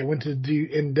guy,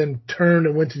 and then turned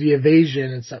and went to the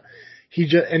Invasion and stuff. he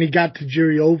got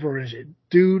Tajiri over and shit.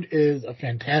 Dude is a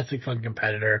fantastic fucking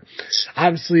competitor.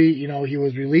 Obviously, he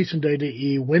was released from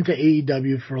WWE, went to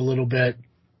AEW for a little bit,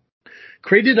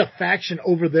 created a faction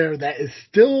over there that is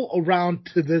still around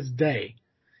to this day.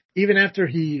 Even after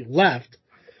he left,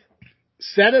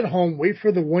 sat at home, wait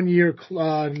for the 1 year,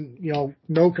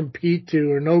 no compete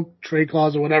to or no trade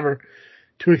clause or whatever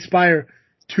to expire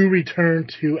to return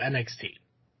to NXT.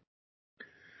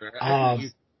 I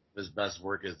think his best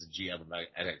work as the GM of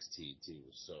NXT too.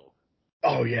 So.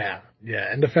 Oh yeah,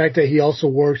 and the fact that he also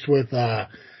works with,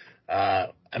 wrestling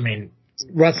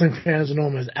fans know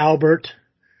him as Albert.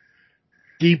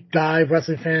 Deep Dive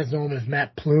wrestling fans know him as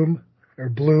Matt Bloom or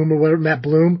whatever, Matt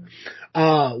Bloom.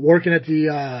 Working at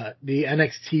the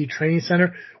NXT training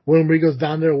center. When he goes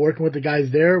down there working with the guys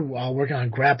there, working on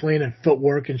grappling and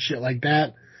footwork and shit like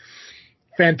that.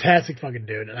 Fantastic fucking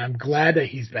dude. And I'm glad that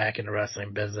he's back in the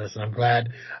wrestling business. And I'm glad,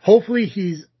 hopefully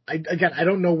I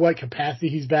don't know what capacity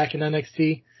he's back in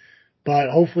NXT, but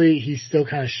hopefully he still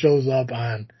kind of shows up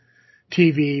on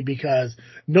TV because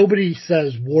nobody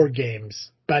says War Games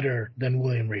better than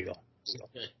William Regal.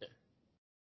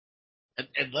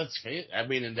 And let's face it,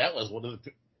 and that was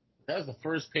that was the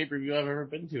first pay-per-view I've ever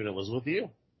been to, and it was with you.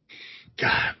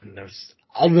 God,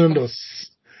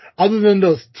 other than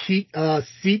those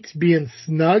seats being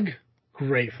snug,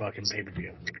 great fucking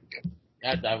pay-per-view.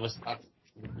 Yeah, I was talking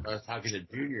to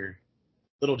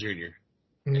Little Junior,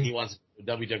 and he wants a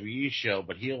WWE show,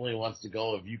 but he only wants to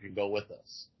go if you can go with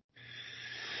us.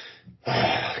 Oh,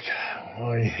 God.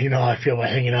 Well, how I feel about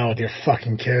hanging out with your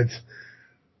fucking kids.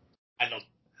 I don't.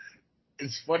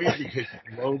 It's funny because you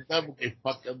love them, they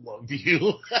fucking love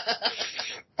you.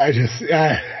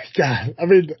 God,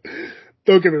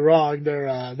 don't get me wrong. They're,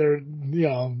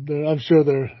 I'm sure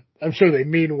they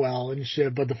mean well and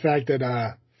shit, but the fact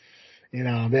that,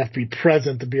 they have to be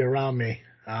present to be around me.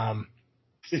 No,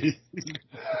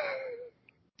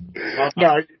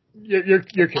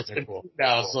 your kids are cool.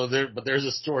 Now, but there's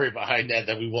a story behind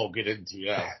that we won't get into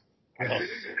now.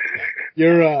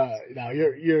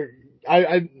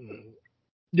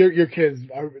 Your kids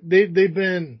are they've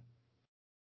been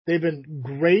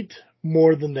great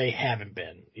more than they haven't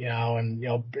been, and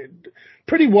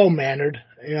pretty well mannered,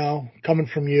 coming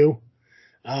from you.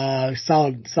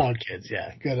 Solid kids,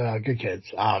 yeah. Good kids.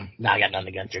 I got nothing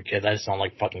against your kids. I just don't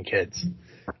like fucking kids.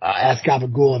 Ask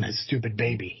Gabagool and his stupid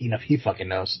baby. He fucking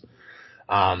knows.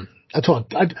 I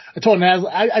told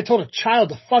a child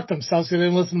to fuck themselves because they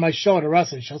didn't listen to my show at a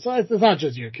wrestling show. So it's not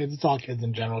just your kids; it's all kids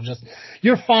in general. Just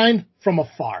you're fine from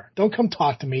afar. Don't come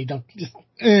talk to me. Don't just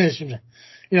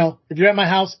if you're at my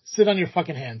house, sit on your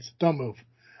fucking hands. Don't move.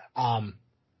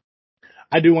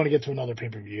 I do want to get to another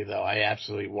pay-per-view though. I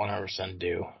absolutely 100%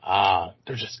 do.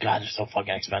 They're just so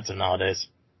fucking expensive nowadays.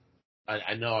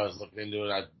 I know. I was looking into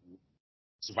it.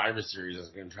 Survivor Series. I was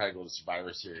going to try to go to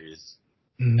Survivor Series,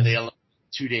 and they had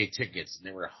 2-day tickets, and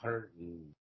they were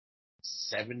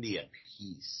 $170 a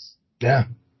piece. Yeah,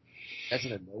 that's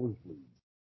in a nosebleed.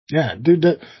 Yeah, dude.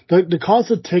 The cost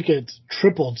of tickets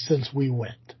tripled since we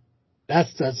went.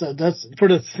 That's for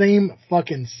the same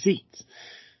fucking seats,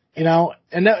 and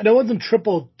that wasn't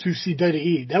triple to see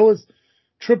WWE. That was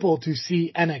triple to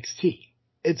see NXT.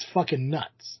 It's fucking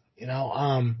nuts,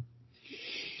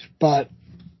 but.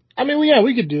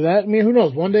 We could do that. Who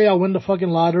knows? One day I'll win the fucking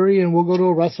lottery and we'll go to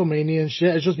a WrestleMania and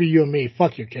shit. It's just be you and me.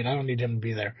 Fuck your kid. I don't need him to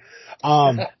be there.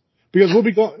 Because we'll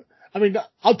be going,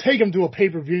 I'll take him to a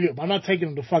pay-per-view, but I'm not taking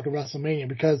him to fucking WrestleMania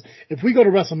because if we go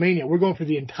to WrestleMania, we're going for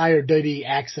the entire WWE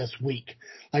Access week.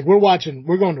 Like we're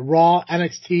going to Raw,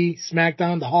 NXT,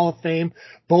 SmackDown, the Hall of Fame,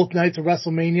 both nights of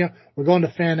WrestleMania. We're going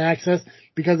to Fan Access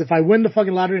because if I win the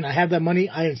fucking lottery and I have that money,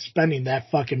 I am spending that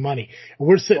fucking money. And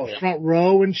we're sitting front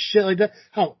row and shit like that.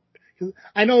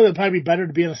 I know it'd probably be better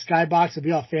to be in a skybox and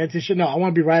be all fancy shit. No, I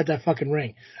want to be right at that fucking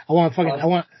ring. I want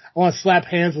to slap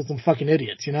hands with some fucking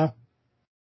idiots, I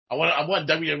want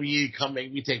WWE to come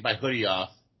make me take my hoodie off,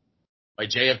 my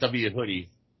JFW hoodie,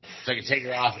 so I can take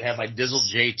it off and have my Dizzle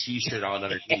J t-shirt on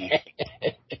underneath.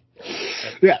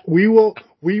 Yeah, we will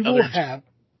have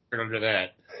under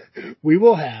that. We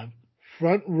will have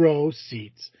front row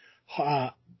seats,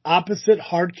 opposite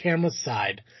hard camera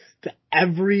side to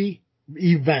every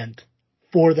event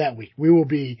for that week. We will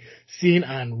be seen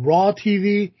on Raw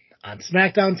TV, on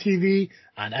SmackDown TV,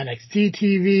 on NXT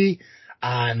TV,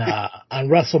 on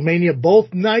WrestleMania,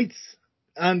 both nights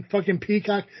on fucking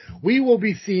Peacock. We will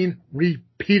be seen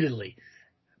repeatedly.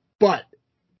 But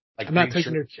I'm not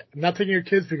taking your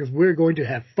kids because we're going to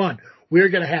have fun. We're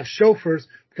going to have chauffeurs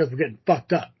because we're getting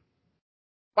fucked up.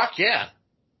 Fuck yeah.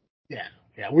 Yeah.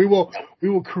 We will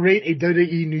create a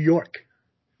WWE New York.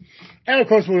 And of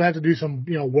course, we'll have to do some,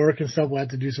 work and stuff. We'll have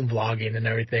to do some vlogging and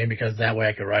everything because that way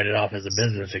I could write it off as a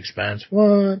business expense.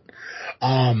 What?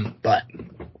 But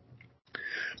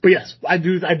yes, I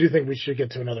do think we should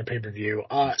get to another pay-per-view.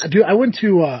 I went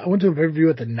to a pay-per-view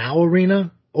at the Now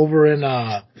Arena over in,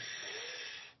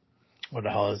 what the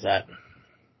hell is that?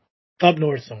 Up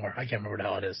north somewhere. I can't remember the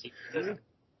hell it is.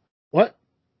 What?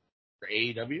 For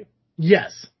AEW?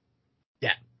 Yes.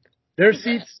 Yeah. Their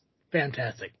seats,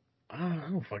 fantastic. I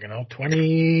don't fucking know.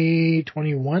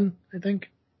 2021, I think.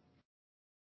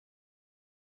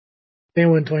 They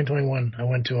went 2021. I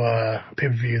went to a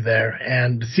pay-per-view there,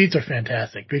 and the seats are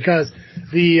fantastic because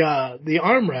the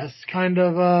armrests kind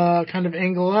of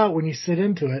angle out when you sit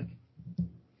into it.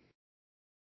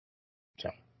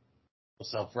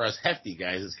 So for us hefty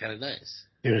guys, it's kind of nice.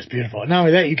 It was beautiful. Not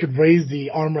only that, you could raise the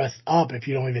armrest up if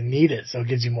you don't even need it, so it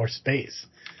gives you more space.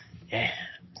 Yeah.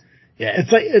 Yeah,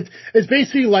 it's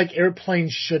basically like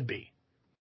airplanes should be.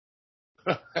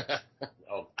 Oh,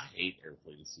 I hate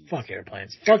airplane seats. Fuck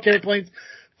airplanes. Fuck airplanes.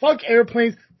 Fuck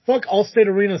airplanes. Fuck Allstate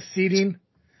Arena seating.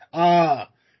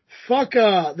 Fuck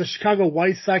the Chicago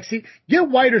White Sox seat. Get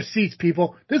wider seats,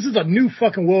 people. This is a new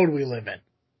fucking world we live in.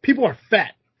 People are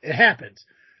fat. It happens.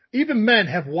 Even men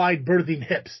have wide birthing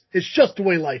hips. It's just the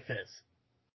way life is.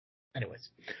 Anyways.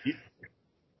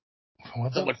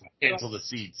 So much cancel the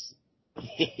seats.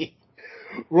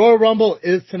 Royal Rumble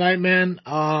is tonight, man.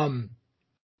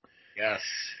 Yes.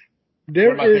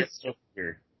 There is.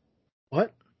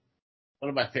 What? One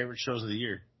of my favorite shows of the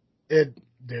year. It's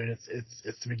the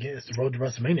beginning. It's the road to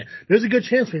WrestleMania. There's a good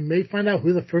chance we may find out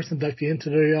who the first inductee into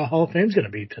the Hall of Fame is going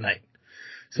to be tonight.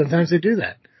 Sometimes they do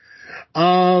that.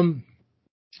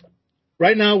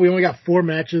 Right now, we only got 4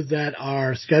 matches that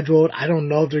are scheduled. I don't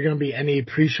know if there are going to be any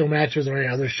pre-show matches or any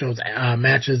other shows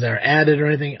matches that are added or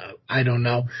anything. I don't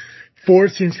know. 4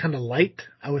 seems kind of light.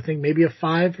 I would think maybe a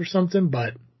 5 or something,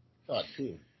 but. Oh,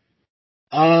 dude.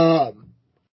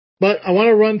 But I want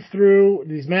to run through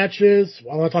these matches.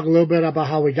 I want to talk a little bit about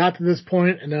how we got to this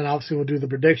point, and then obviously we'll do the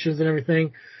predictions and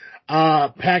everything.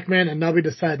 Pac-Man and Nubby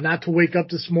decided not to wake up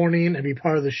this morning and be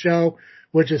part of the show,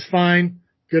 which is fine.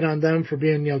 Good on them for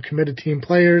being, committed team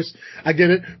players. I get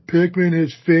it. Pac-Man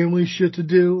has family shit to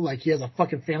do. Like, he has a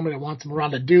fucking family that wants him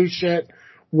around to do shit.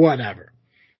 Whatever.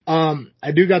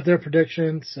 I do got their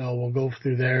predictions, so we'll go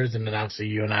through theirs, and then obviously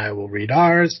you and I will read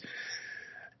ours.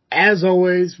 As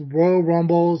always, Royal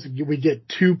Rumbles, we get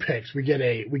 2 picks. We get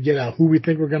a who we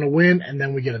think we're going to win, and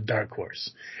then we get a dark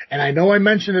horse. And I know I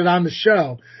mentioned it on the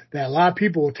show that a lot of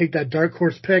people will take that dark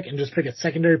horse pick and just pick a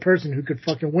secondary person who could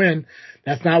fucking win.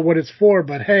 That's not what it's for,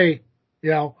 but hey,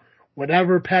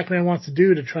 whatever Pac-Man wants to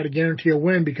do to try to guarantee a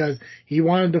win because he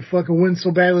wanted to fucking win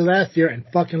so badly last year and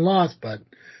fucking lost, but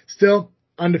still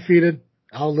undefeated.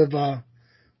 I'll live,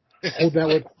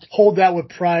 hold that with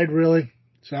pride, really.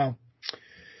 So.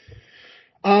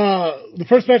 The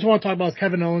first match I want to talk about is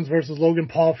Kevin Owens versus Logan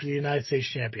Paul for the United States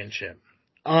Championship.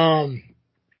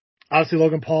 Obviously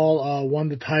Logan Paul, won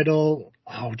the title.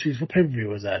 Oh, jeez, what pay-per-view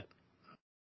was that?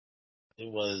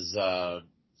 It was,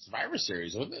 Survivor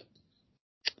Series, wasn't it?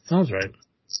 Sounds right.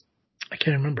 I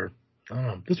can't remember. I don't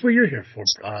know. This is what you're here for,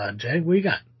 Jay. What you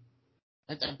got?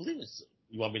 I believe it's,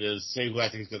 you want me to say who I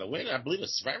think is going to win? I believe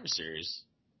it's Survivor Series.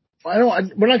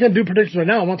 We're not going to do predictions right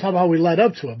now. I want to talk about how we led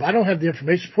up to it, but I don't have the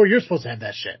information for it. You're supposed to have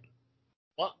that shit.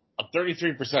 Well, I'm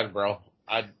 33%, bro.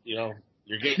 You're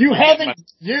getting. You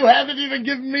haven't even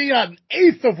given me an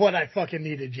eighth of what I fucking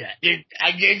needed yet.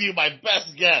 I gave you my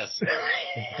best guess.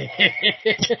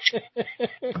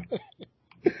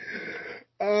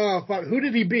 Oh, fuck. Who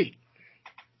did he beat?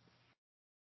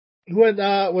 Who had,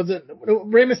 was it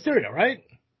Rey Mysterio, right?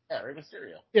 Yeah, Rey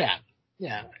Mysterio.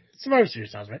 Yeah. Survivor Series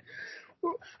sounds right.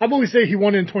 How about we say he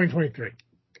won in 2023?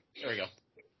 There we go.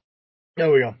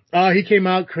 There we go. He came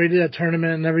out, created a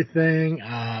tournament and everything.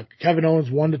 Kevin Owens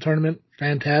won the tournament.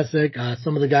 Fantastic.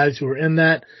 Some of the guys who were in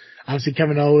that, obviously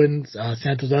Kevin Owens,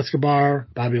 Santos Escobar,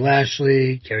 Bobby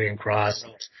Lashley, Karrion Kross.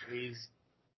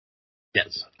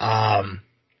 Yes.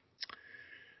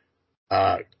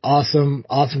 Awesome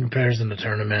comparison to the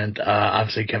tournament.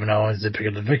 Obviously Kevin Owens did pick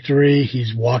up the victory.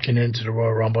 He's walking into the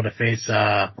Royal Rumble to face,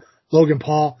 Logan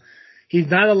Paul. He's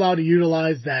not allowed to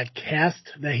utilize that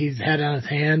cast that he's had on his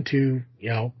hand to,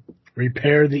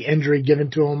 repair the injury given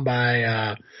to him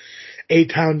by,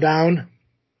 A-Town Down,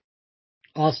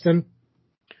 Austin.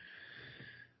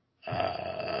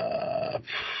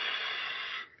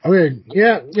 Okay,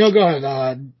 yeah, go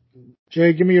ahead.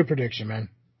 Jay, give me your prediction, man.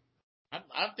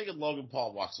 I'm thinking Logan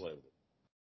Paul walks away with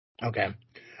it. Okay.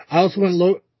 I also went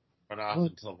low. But not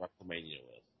until WrestleMania.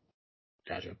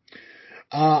 Gotcha.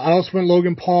 I also went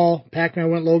Logan Paul.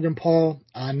 Pac-Man went Logan Paul.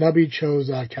 Nubby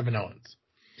chose Kevin Owens.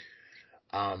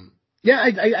 Yeah,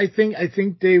 I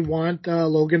think they want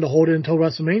Logan to hold it until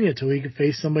WrestleMania until he can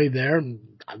face somebody there.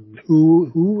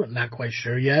 Who? I'm not quite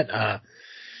sure yet.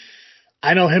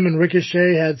 I know him and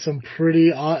Ricochet had some pretty.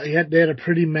 They had a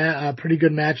pretty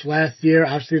good match last year.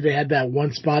 Obviously, they had that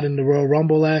one spot in the Royal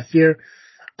Rumble last year.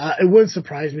 It wouldn't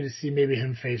surprise me to see maybe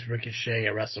him face Ricochet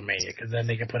at WrestleMania because then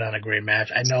they can put on a great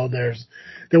match. I know there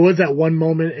was that one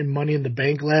moment in Money in the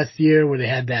Bank last year where they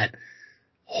had that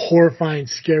horrifying,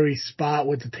 scary spot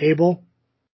with the table.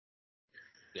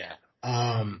 Yeah.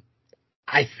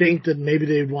 I think that maybe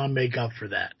they'd want to make up for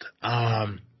that.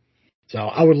 So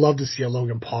I would love to see a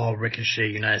Logan Paul Ricochet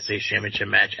United States Championship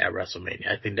match at WrestleMania.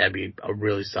 I think that'd be a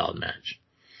really solid match.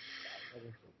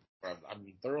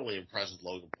 I'm thoroughly impressed with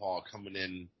Logan Paul coming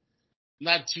in.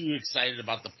 Not too excited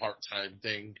about the part-time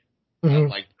thing. Mm-hmm.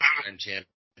 Like time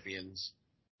champions.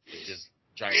 It just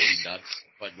drives me nuts.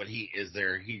 But when he is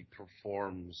there, he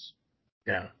performs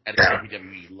at a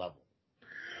WWE level.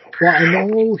 Well, I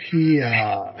know he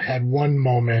had one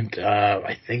moment.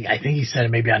 I think he said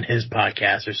it maybe on his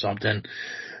podcast or something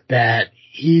that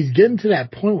he's getting to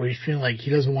that point where he's feeling like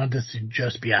he doesn't want this to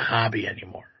just be a hobby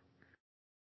anymore.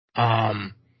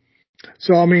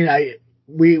 So I mean,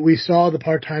 we saw the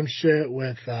part-time shit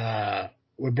with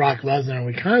Brock Lesnar, and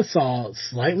we kind of saw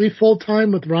slightly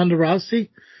full-time with Ronda Rousey,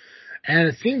 and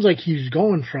it seems like he's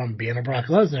going from being a Brock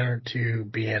Lesnar to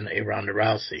being a Ronda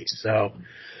Rousey. So,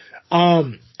 I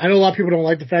know a lot of people don't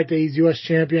like the fact that he's U.S.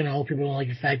 champion. I know people don't like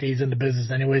the fact that he's in the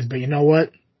business anyways, but you know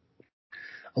what?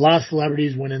 A lot of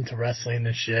celebrities went into wrestling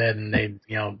and shit, and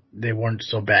they weren't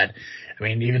so bad. I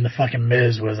mean, even the fucking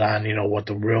Miz was on, What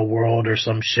the Real World or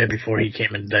some shit before he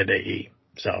came into WWE.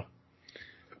 So,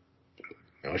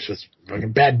 it's just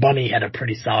fucking Bad Bunny had a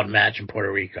pretty solid match in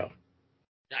Puerto Rico.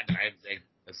 I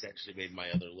essentially made my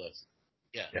other list.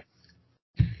 Yeah.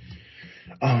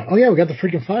 Oh yeah, we got the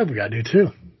freaking 5 we gotta do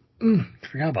too.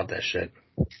 Forgot about that shit.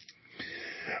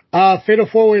 Fatal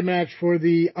 4-way match for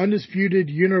the undisputed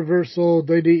Universal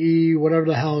WWE, whatever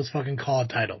the hell is fucking called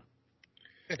title.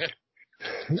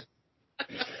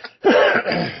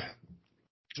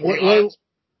 What is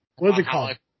it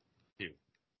called?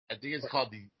 I think it's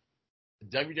called the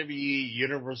WWE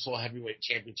Universal Heavyweight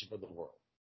Championship of the World.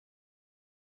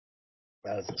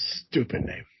 That is a stupid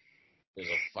name. It's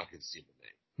a fucking stupid name.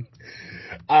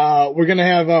 We're gonna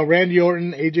have Randy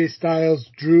Orton, AJ Styles,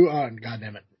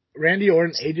 Randy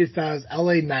Orton, AJ Styles,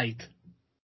 LA Knight,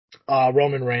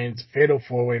 Roman Reigns, fatal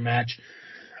 4-way match.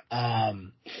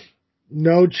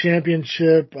 No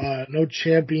championship, no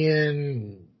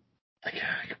champion.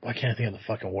 I can't think of the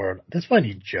fucking word. That's why I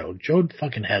need Joe. Joe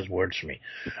fucking has words for me.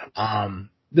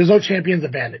 There's no champion's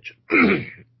advantage.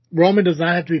 Roman does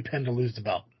not have to be pinned to lose the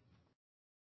belt.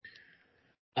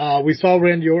 We saw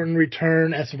Randy Orton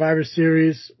return at Survivor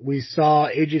Series. We saw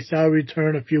AJ Styles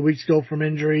return a few weeks ago from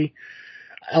injury.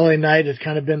 LA Knight has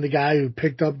kind of been the guy who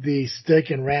picked up the stick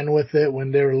and ran with it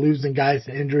when they were losing guys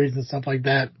to injuries and stuff like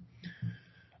that.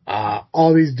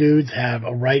 All these dudes have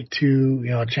a right to,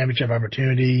 a championship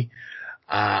opportunity.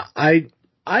 I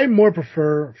more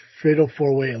prefer fatal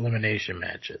 4-way elimination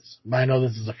matches, but I know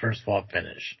this is the first fall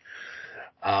finish.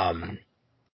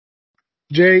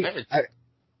 Jay,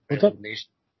 what's up?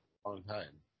 Long time.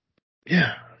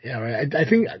 Yeah, right. I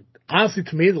think, honestly,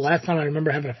 to me, the last time I remember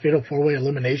having a fatal 4-way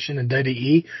elimination in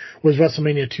WWE was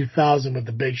WrestleMania 2000 with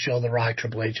the Big Show, The Rock,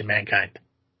 Triple H, and Mankind.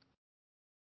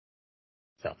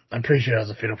 So I'm pretty sure that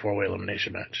was a fatal 4-way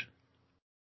elimination match.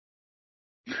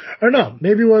 Or no,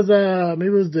 maybe it was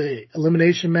the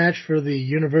elimination match for the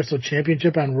Universal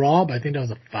Championship on Raw, but I think that was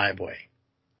a 5-way.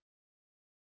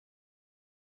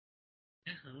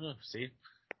 Yeah, I don't know. See, if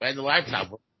I had the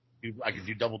laptop, I could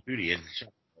do double duty.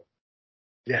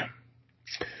 Yeah.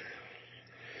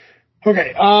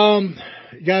 Okay.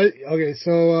 Guys. Okay.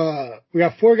 So we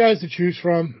got 4 guys to choose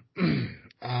from.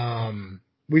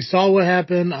 We saw what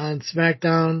happened on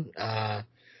SmackDown.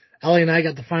 LA and I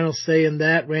got the final say in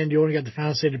that. Randy Orton got the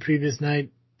final say the previous night.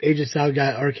 AJ Styles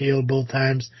got RKO'd both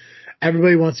times.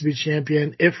 Everybody wants to be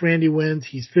champion. If Randy wins,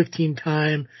 he's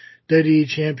 15-time WWE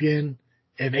champion.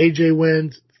 If AJ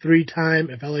wins,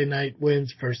 3-time. If LA Knight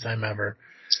wins, first time ever.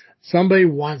 Somebody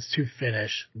wants to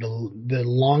finish the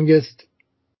longest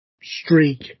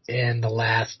streak in the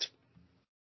last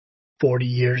 40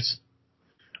 years,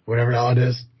 whatever the hell it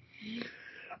is.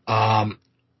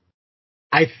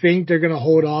 I think they're going to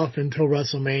hold off until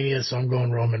WrestleMania, so I'm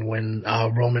going Roman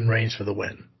Reigns for the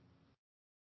win.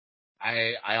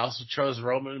 I also chose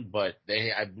Roman, but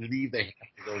I believe they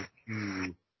have to go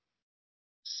to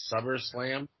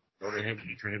SummerSlam in order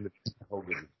for him to beat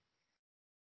Hogan.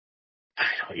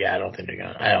 I don't think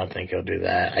I don't think he'll do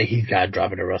that. He's got to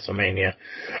drop it at WrestleMania.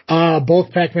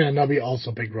 Both Pac-Man and Nubby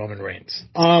also pick Roman Reigns.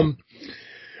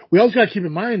 We also got to keep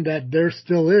in mind that there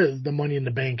still is the Money in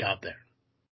the Bank out there.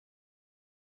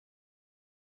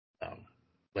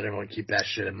 Let everyone keep that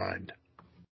shit in mind.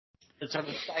 It's on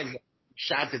the side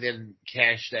shot that didn't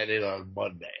cash that in on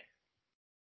Monday.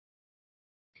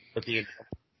 But the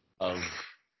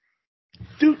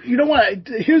Dude, you know what?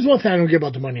 Here's one thing I don't get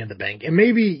about the Money in the Bank, and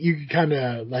maybe you can kind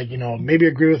of maybe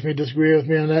agree with me, disagree with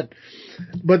me on that.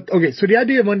 But okay, so the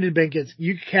idea of Money in the Bank is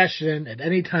you can cash it in at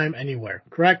any time, anywhere.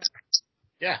 Correct?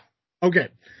 Yeah. Okay.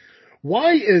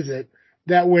 Why is it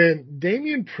that when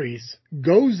Damian Priest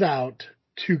goes out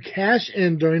to cash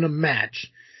in during a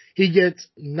match, he gets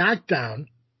knocked down,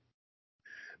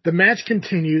 the match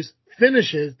continues,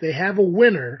 finishes, they have a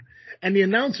winner, and the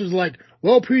announcer's like,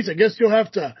 well, Priest, I guess you'll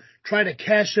have to try to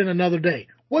cash in another day.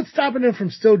 What's stopping him from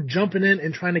still jumping in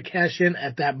and trying to cash in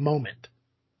at that moment?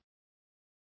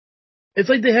 It's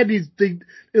like they had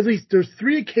at least there's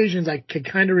 3 occasions I can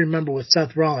kind of remember with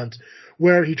Seth Rollins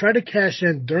where he tried to cash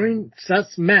in during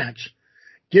Seth's match,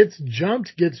 gets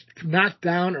jumped, gets knocked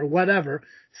down or whatever.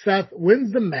 Seth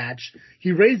wins the match.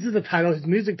 He raises the title. His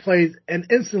music plays, and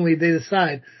instantly they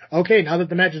decide, okay, now that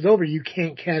the match is over, you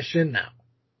can't cash in now.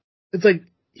 It's like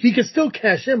he can still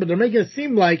cash in, but they're making it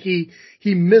seem like he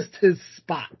missed his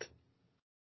spot.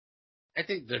 I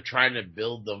think they're trying to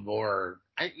build the more.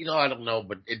 I don't know,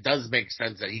 but it does make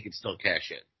sense that he could still cash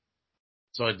in.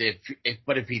 So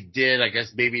if he did, I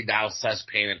guess maybe now Seth's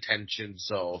paying attention,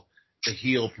 so the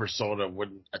heel persona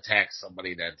wouldn't attack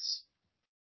somebody that's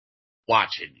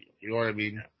watching you. You know what I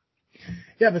mean?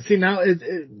 Yeah, but see now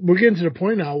we're getting to the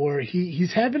point now where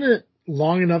he's having it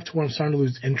long enough to where I'm starting to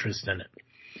lose interest in it,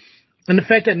 and the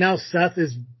fact that now Seth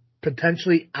is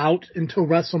potentially out until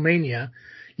WrestleMania.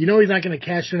 He's not going to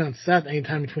cash in on Seth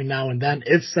anytime between now and then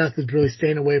if Seth is really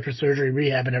staying away for surgery,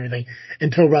 rehab, and everything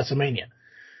until WrestleMania.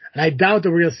 And I doubt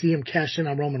that we're going to see him cash in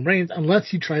on Roman Reigns unless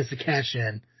he tries to cash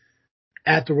in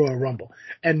at the Royal Rumble.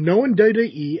 And knowing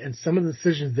WWE and some of the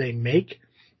decisions they make,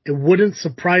 it wouldn't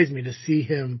surprise me to see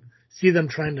them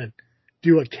trying to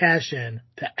do a cash in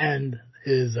to end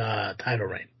his title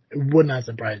reign. It would not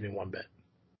surprise me one bit.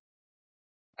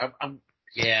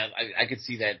 I could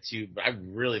see that too, but I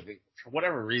really think, for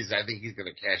whatever reason, I think he's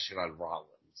going to cash in on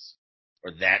Rollins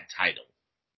or that title.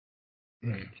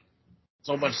 Mm.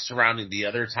 So much surrounding the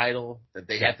other title that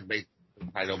they have to make the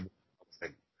title.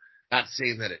 Not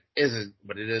saying that it isn't,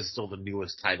 but it is still the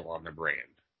newest title on the brand.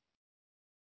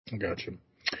 Gotcha.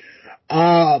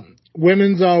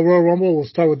 Women's Royal Rumble. We'll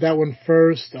start with that one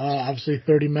first. Obviously,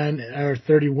 30 men or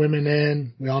 30 women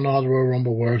in. We all know how the Royal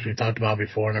Rumble works. We talked about it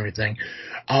before and everything.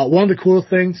 One of the cool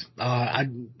things,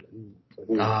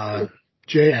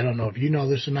 Jay, I don't know if you know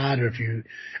this or not, or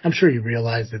I'm sure you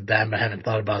realized it then, but I haven't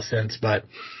thought about it since. But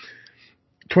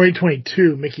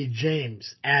 2022, Mickie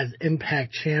James as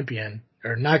Impact Champion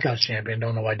or Knockout Champion.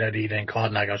 Don't know why WWE didn't call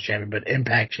it Knockout Champion, but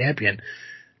Impact Champion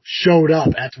showed up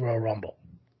at the Royal Rumble.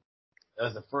 That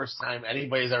was the first time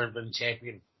anybody's ever been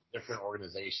champion of different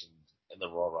organizations in the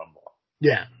Royal Rumble.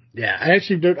 Yeah.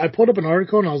 I pulled up an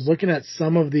article and I was looking at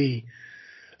some of the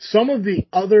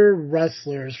other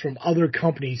wrestlers from other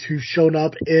companies who showed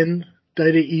up in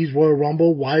WWE's Royal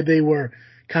Rumble, why they were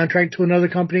contracted to another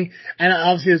company. And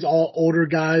obviously it's all older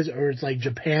guys or it's like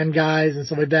Japan guys and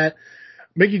stuff like that.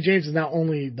 Mickie James is not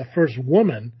only the first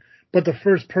woman, but the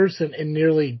first person in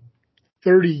nearly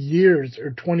 30 years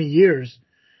or 20 years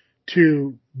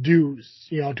to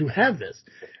have this.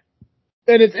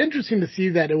 And it's interesting to see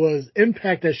that it was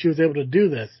Impact that she was able to do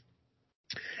this.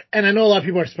 And I know a lot of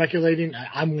people are speculating,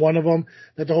 I'm one of them,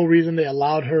 that the whole reason they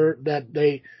allowed her, that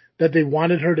they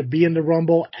wanted her to be in the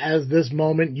Rumble as this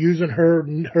moment, using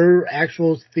her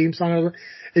actual theme song,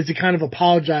 is to kind of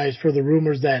apologize for the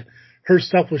rumors that her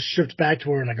stuff was shipped back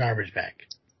to her in a garbage bag.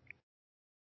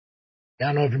 I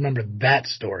don't know if you remember that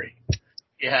story.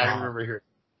 Yeah, I remember hearing.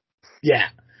 Yeah.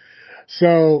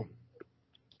 So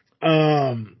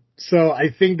I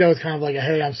think that was kind of like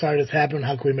hey, I'm sorry this happened.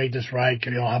 How can we make this right?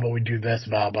 How about we do this?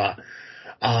 Blah, blah.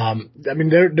 I mean,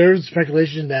 there's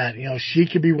speculation that, she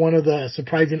could be one of the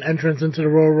surprising entrants into the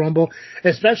Royal Rumble,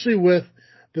 especially with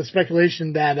the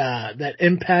speculation that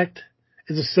Impact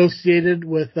is associated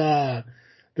with,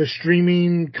 the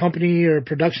streaming company or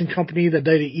production company that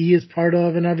WWE is part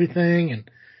of and everything.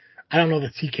 And I don't know if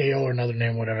it's TKO or another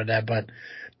name, whatever that, but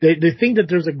they think that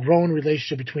there's a growing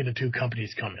relationship between the two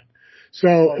companies coming.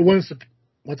 So it was,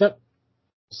 what's up?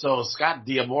 So Scott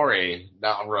D'Amore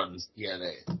now runs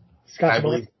TNA. Scott I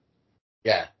D'Amore? believe.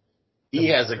 Yeah. He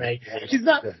has a. He's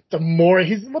not D'Amore.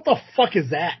 What the fuck is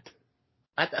that?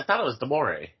 I thought it was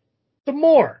D'Amore. Some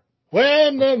more.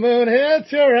 When the moon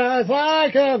hits your eyes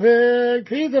like a big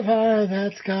piece of pie,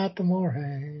 that's got the more.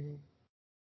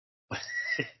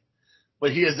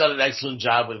 But he has done an excellent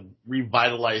job of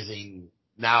revitalizing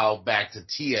now back to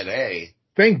TNA.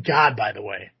 Thank God, by the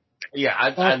way. Yeah,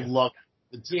 I love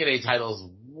the TNA title is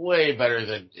way better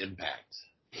than Impact.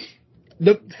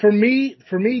 For me,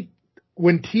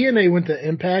 when TNA went to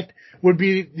Impact, would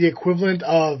be the equivalent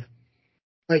of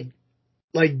like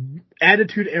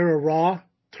Attitude Era Raw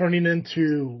turning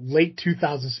into late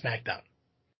 2000 SmackDown.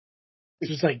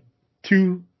 It's just like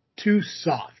too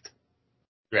soft.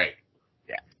 Right.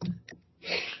 Yeah.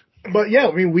 But yeah,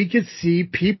 I mean, we could see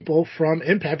people from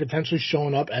Impact potentially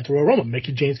showing up at the Royal Rumble.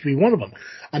 Mickie James could be one of them.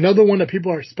 Another one that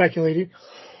people are speculating,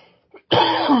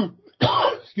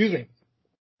 excuse me,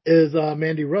 is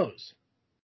Mandy Rose.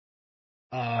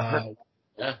 Yeah.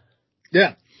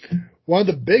 Yeah. One of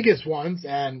the biggest ones,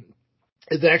 and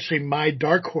is actually my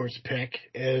dark horse pick,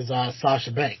 is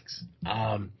Sasha Banks.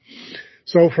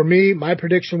 So for me, my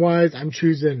prediction wise, I'm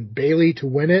choosing Bayley to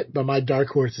win it, but my dark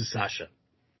horse is Sasha.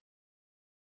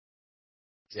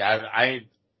 Yeah,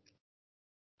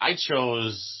 I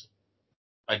chose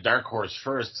a dark horse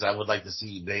first because I would like to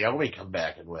see Naomi come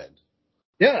back and win.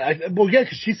 Yeah, because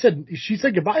she said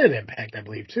goodbye to Impact, I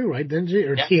believe, too, right? Didn't she?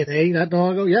 Or Yeah. TNA not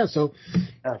long ago. Yeah, so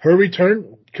her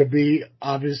return could be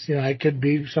obvious. You know, it could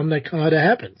be something that kind of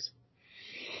happens.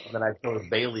 And then I chose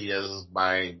Bayley as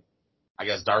my, I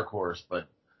guess, dark horse. But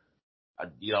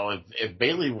if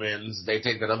Bayley wins, they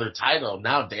take another title.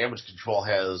 Now Damage Control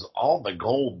has all the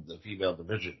gold in the female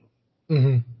division,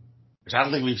 which I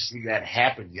don't think we've seen that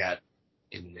happen yet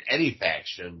in any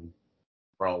faction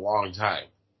for a long time.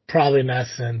 Probably not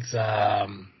since.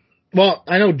 Well,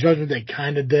 I know Judgment Day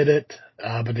kind of did it,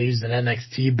 but they used an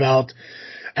NXT belt.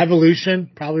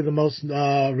 Evolution, probably the most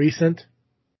recent.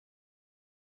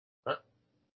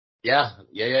 Yeah.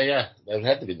 That would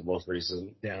have to be the most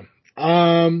recent. Yeah.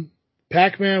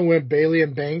 Pac-Man went Bailey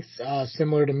and Banks,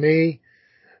 similar to me.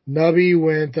 Nubby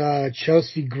went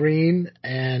Chelsea Green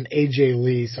and AJ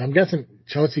Lee. So I'm guessing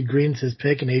Chelsea Green's his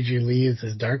pick and AJ Lee is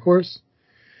his dark horse.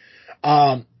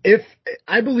 If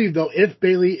I believe though, if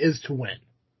Bailey is to win,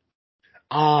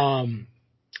 I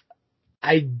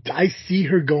see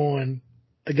her going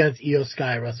against Io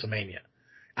Sky at WrestleMania.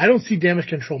 I don't see Damage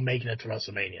Control making it to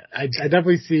WrestleMania. I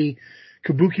definitely see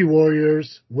Kabuki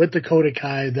Warriors with Dakota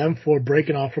Kai, them four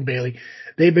breaking off from Bayley.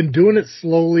 They've been doing it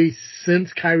slowly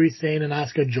since Kairi Sane and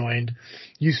Asuka joined.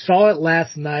 You saw it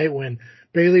last night when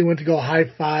Bayley went to go high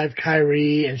five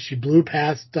Kairi and she blew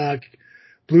past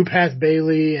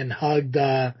Bayley and hugged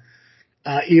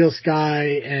Io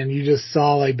Sky, and you just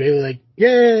saw like Bayley like,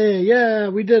 yeah,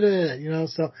 we did it, you know.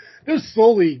 So they're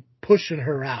slowly pushing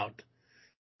her out.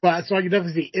 But so I can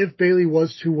definitely see if Bayley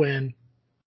was to win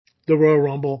the Royal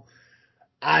Rumble,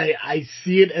 I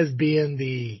see it as being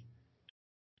the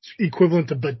equivalent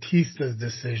to Batista's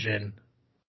decision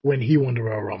when he won the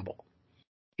Royal Rumble.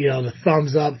 You know, the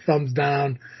thumbs up, thumbs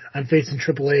down. I'm facing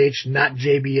Triple H, not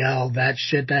JBL. That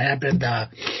shit that happened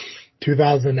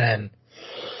 2000 and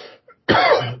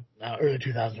early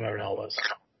 2000s, whatever the hell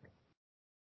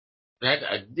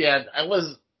it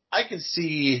was. I could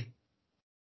see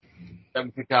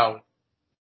them pick out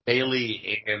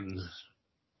Bayley and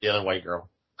the other white girl.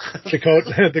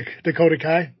 Dakota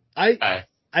Kai.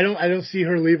 I don't see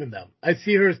her leaving them. I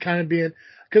see her as kind of being,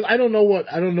 because I don't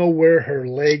know where her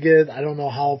leg is. I don't know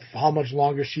how much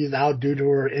longer she's out due to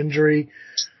her injury.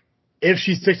 If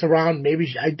she sticks around,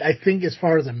 maybe I think as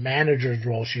far as a manager's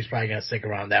role, she's probably gonna stick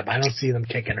around that. But I don't see them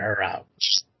kicking her out.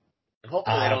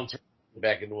 Hopefully, they don't turn her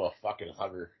back into a fucking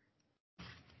hugger.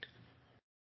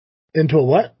 Into a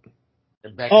what?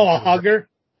 A hugger.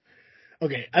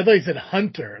 Okay, I thought you said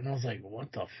hunter, and I was like,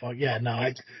 what the fuck? Yeah, no,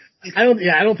 I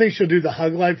don't think she'll do the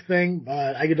hug life thing,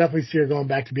 but I could definitely see her going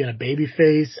back to being a baby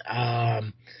face.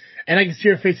 And I can see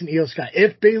her facing Io Sky.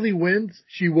 If Bayley wins,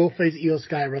 she will face Io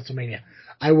Sky at WrestleMania.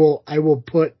 I would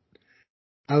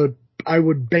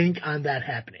bank on that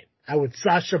happening. I would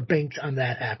Sasha bank on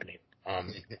that happening. I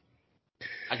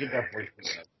could definitely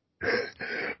see that.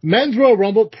 Men's Royal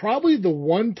Rumble, probably the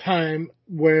one time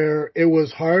where it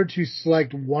was hard to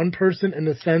select one person in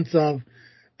the sense of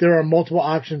there are multiple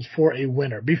options for a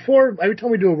winner. Before, every time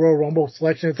we do a Royal Rumble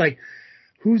selection, it's like,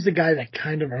 who's the guy that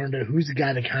kind of earned it? Who's the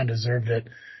guy that kind of deserved it?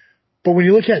 But when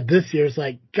you look at this year, it's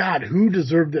like, God, who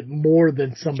deserved it more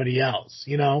than somebody else?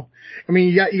 You know, I mean,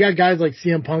 you got guys like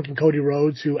CM Punk and Cody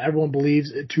Rhodes, who everyone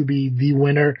believes to be the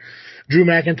winner. Drew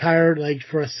McIntyre, like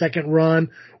for a second run.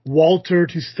 Walter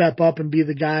to step up and be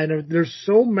the guy. And there's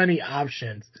so many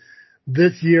options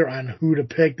this year on who to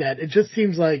pick that it just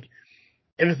seems like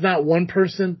if it's not one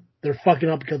person, they're fucking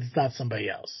up because it's not somebody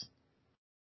else.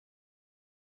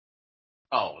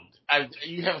 Oh,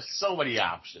 you have so many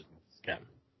options. Yeah.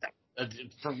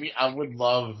 For me, I would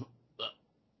love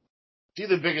do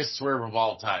the biggest swerve of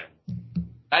all time.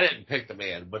 I didn't pick the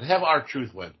man, but have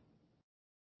R-Truth win.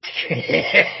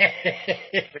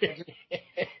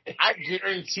 I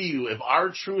guarantee you, if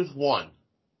R-Truth won,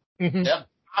 that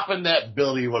pop in that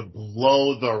building would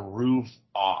blow the roof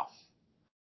off.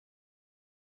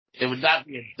 It would not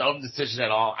be a dumb decision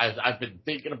at all. I've been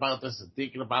thinking about this.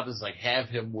 Like, have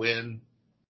him win.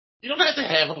 You don't have to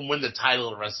have him win the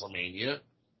title at WrestleMania,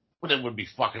 but it would be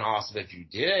fucking awesome if you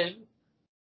did.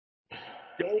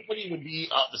 Nobody would be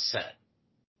upset.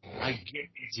 I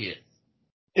guarantee it.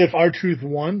 If R-Truth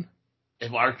won?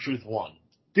 If R-Truth won.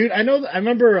 Dude, I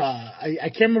remember, I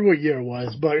can't remember what year it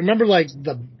was, but remember like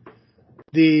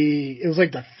it was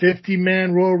like the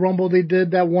 50-man Royal Rumble they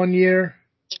did that one year?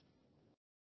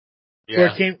 Yeah.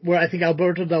 Where I think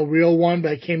Alberto Del Rio won,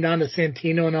 but it came down to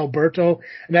Santino and Alberto,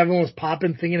 and everyone was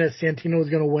popping thinking that Santino was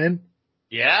going to win.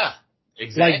 Yeah,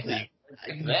 exactly.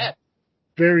 Like that.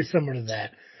 Very similar to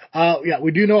that. Yeah,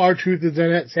 we do know R-Truth is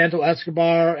in it. Santo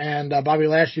Escobar and Bobby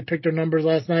Lashley picked their numbers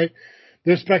last night.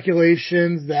 There's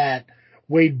speculations that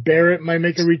Wade Barrett might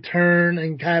make a return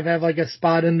and kind of have like a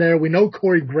spot in there. We know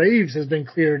Corey Graves has been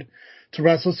cleared to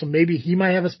wrestle, so maybe he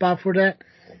might have a spot for that.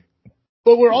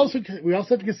 But we also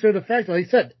have to consider the fact that, like I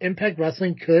said, Impact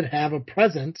Wrestling could have a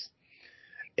presence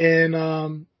in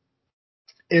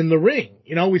the ring.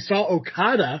 You know, we saw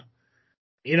Okada,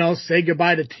 say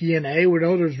goodbye to TNA. We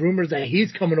know there's rumors that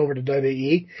he's coming over to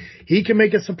WWE. He can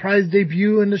make a surprise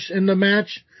debut in the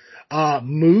match.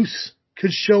 Moose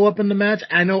could show up in the match.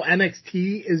 I know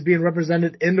NXT is being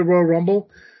represented in the Royal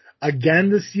Rumble again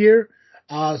this year.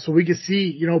 So we could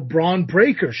see, Braun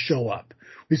Breaker show up.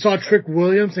 We saw Trick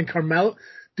Williams and Carmelo.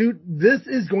 Dude, this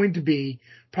is going to be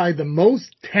probably the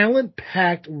most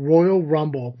talent-packed Royal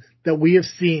Rumble that we have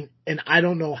seen in I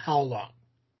don't know how long.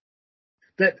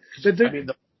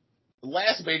 The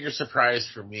last major surprise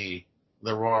for me,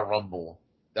 the Royal Rumble,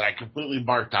 that I completely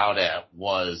marked out at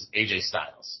was AJ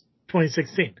Styles.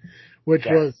 2016, which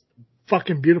was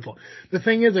fucking beautiful. The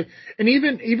thing is, like, and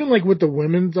even like with the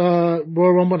women's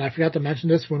Royal Rumble, and I forgot to mention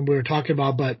this when we were talking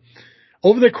about, but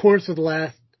over the course of the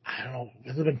last, I don't know,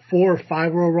 has it been 4 or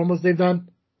 5 Royal Rumbles they've done?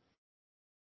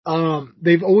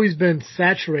 They've always been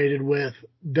saturated with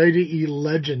WWE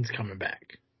legends coming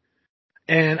back.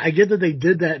 And I get that they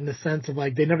did that in the sense of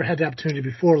like they never had the opportunity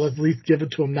before. Let's at least give it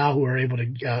to them now who are able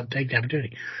to take the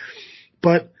opportunity.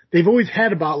 But they've always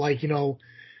had about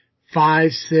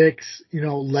 5, 6,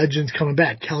 legends coming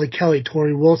back. Kelly,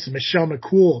 Tori Wilson, Michelle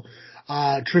McCool,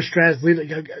 Trish Stratus,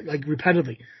 like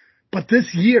repetitively. But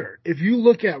this year, if you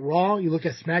look at Raw, you look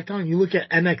at SmackDown, you look at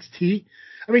NXT,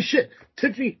 I mean, shit,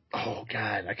 Tiffany, oh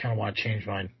God, I kind of want to change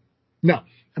mine. No,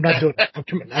 I'm not doing it.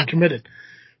 I'm committed.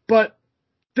 But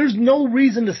there's no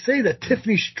reason to say that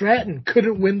Tiffany Stratton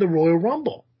couldn't win the Royal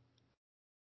Rumble.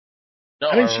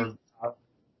 No,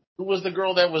 who was the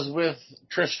girl that was with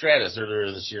Trish Stratus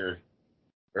earlier this year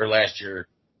or last year?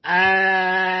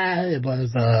 It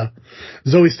was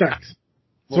Zoe Starks.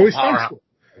 Zoe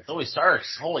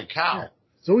Starks. Holy cow! Yeah.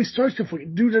 Zoe Starks,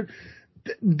 dude.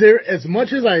 They're as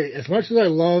much as I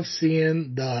love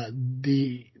seeing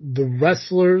the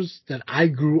wrestlers that I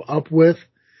grew up with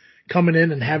coming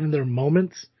in and having their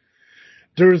moments.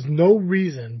 There is no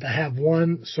reason to have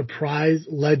one surprise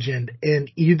legend in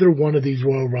either one of these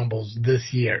Royal Rumbles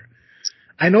this year.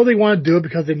 I know they want to do it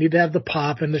because they need to have the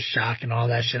pop and the shock and all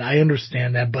that shit. I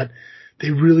understand that, but they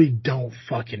really don't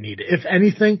fucking need it. If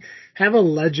anything, have a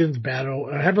Legends Battle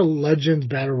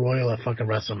Royal at fucking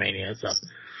WrestleMania and stuff.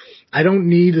 I don't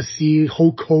need to see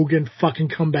Hulk Hogan fucking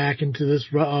come back into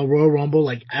this Royal Rumble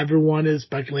like everyone is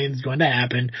speculating is going to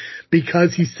happen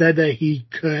because he said that he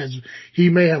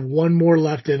may have one more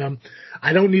left in him.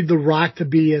 I don't need The Rock to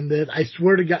be in this. I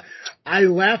swear to God, I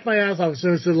laughed my ass off.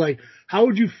 So I said, like, how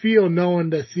would you feel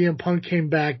knowing that CM Punk came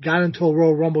back, got into a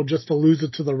Royal Rumble just to lose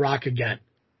it to The Rock again?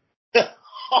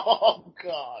 Oh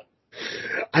God!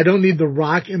 I don't need The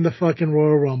Rock in the fucking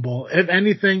Royal Rumble. If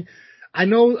anything, I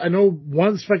know one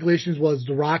of the speculations was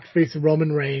The Rock facing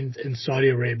Roman Reigns in Saudi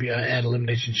Arabia at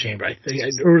Elimination Chamber. I think,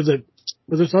 or was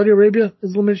it Saudi Arabia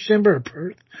as Elimination Chamber or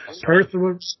Perth? Perth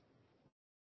or what?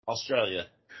 Australia,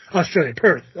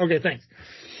 Perth. Okay, thanks.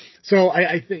 So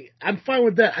I think I'm fine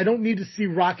with that. I don't need to see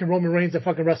Rock and Roman Reigns at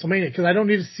fucking WrestleMania because I don't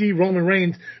need to see Roman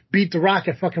Reigns beat The Rock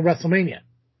at fucking WrestleMania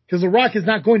because The Rock is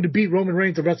not going to beat Roman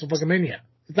Reigns at WrestleMania.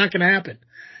 It's not going to happen.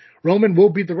 Roman will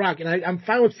beat The Rock, and I'm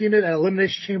fine with seeing it at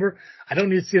Elimination Chamber. I don't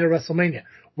need to see it at WrestleMania.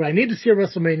 What I need to see at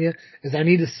WrestleMania is I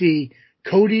need to see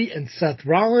Cody and Seth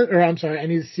Rollins, or I'm sorry, I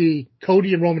need to see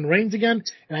Cody and Roman Reigns again,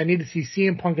 and I need to see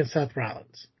CM Punk and Seth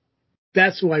Rollins.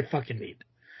 That's who I fucking need.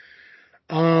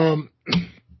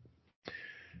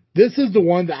 This is the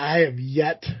one that I have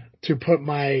yet to put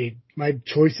my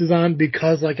choices on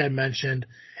because, like I mentioned,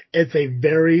 it's a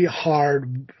very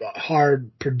hard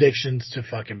predictions to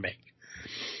fucking make.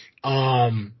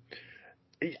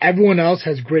 Everyone else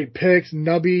has great picks.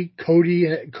 Nubby, Cody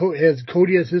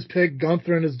as his pick,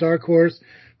 Gunther and his dark horse.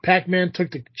 Pac-Man took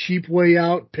the cheap way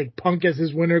out, picked Punk as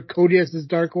his winner, Cody as his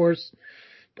dark horse.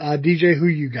 DJ, who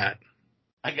you got?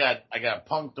 I got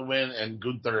Punk to win and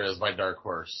Gunther as my dark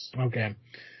horse. Okay.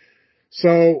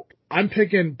 So I'm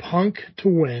picking Punk to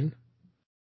win.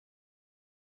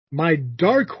 My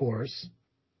dark horse,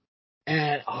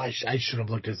 and I should have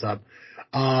looked this up.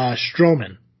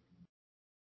 Strowman.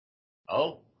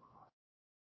 Oh.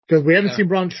 Because we haven't seen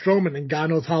Braun Strowman in God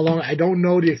knows how long. I don't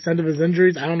know the extent of his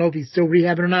injuries. I don't know if he's still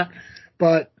rehabbing or not.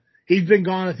 But he's been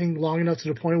gone, I think, long enough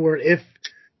to the point where if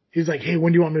he's like, hey,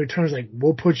 when do you want me to return? It's like,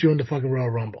 we'll put you in the fucking Royal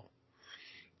Rumble.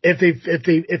 If they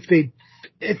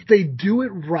do it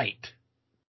right,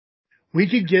 we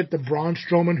could get the Braun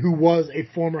Strowman who was a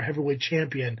former heavyweight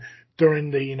champion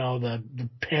during the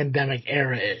pandemic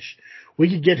era-ish. We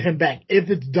could get him back if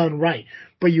it's done right.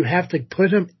 But you have to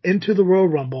put him into the Royal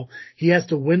Rumble. He has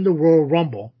to win the Royal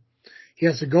Rumble. He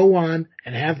has to go on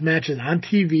and have matches on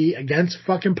TV against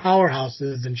fucking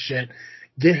powerhouses and shit.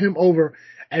 Get him over.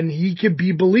 And he could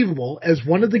be believable as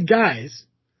one of the guys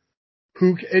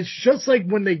who, it's just like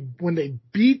when they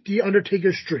beat the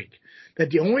Undertaker streak, that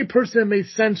the only person that made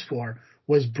sense for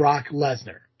was Brock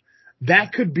Lesnar.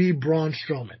 That could be Braun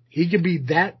Strowman. He could be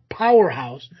that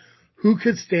powerhouse who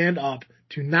could stand up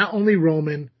to not only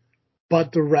Roman,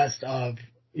 but the rest of,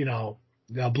 the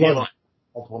bloodline.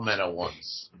 Multiple men at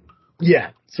once.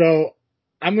 Yeah. So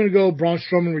I'm going to go Braun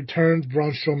Strowman returns,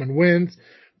 Braun Strowman wins,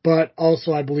 but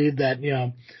also I believe that,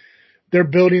 they're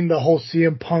building the whole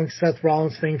CM Punk, Seth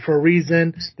Rollins thing for a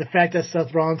reason. The fact that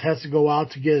Seth Rollins has to go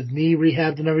out to get his knee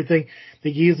rehabbed and everything, they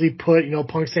easily put,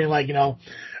 Punk saying like,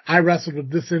 I wrestled with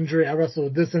this injury,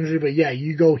 but yeah,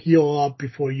 you go heal up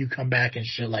before you come back and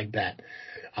shit like that.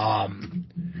 But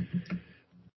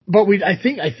I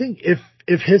think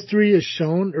if history is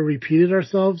shown or repeated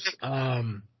ourselves,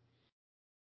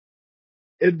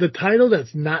 the title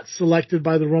that's not selected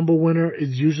by the Rumble winner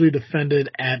is usually defended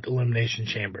at Elimination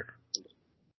Chamber.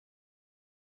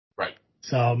 Right.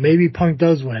 So maybe Punk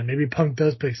does win. Maybe Punk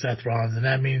does pick Seth Rollins, and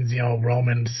that means,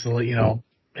 Roman,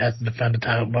 has to defend the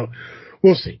title, but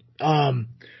we'll see. Royal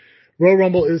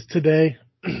Rumble is today.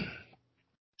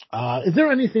 Is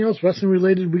there anything else wrestling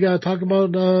related we got to talk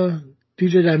about, DJ?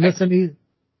 Did I miss any?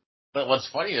 But what's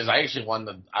funny is I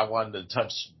wanted to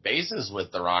touch bases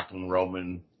with The Rock and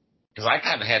Roman because I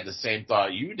kind of had the same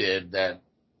thought you did that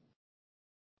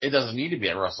it doesn't need to be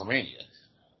at WrestleMania.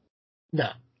 No.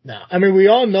 I mean, we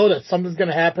all know that something's going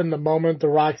to happen the moment The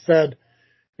Rock said,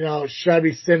 should I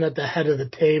be sitting at the head of the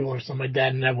table or something like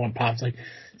that, and everyone pops like,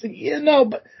 but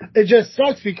it just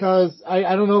sucks because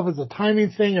I don't know if it's a timing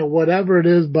thing or whatever it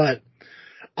is, but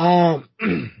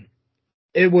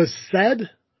it was said,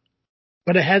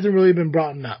 but it hasn't really been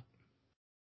brought up.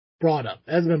 It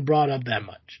hasn't been brought up that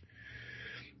much.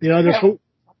 To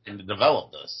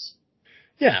develop this.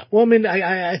 Yeah, well, I mean,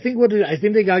 I think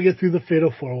they gotta get through the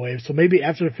Fatal 4-Way. So maybe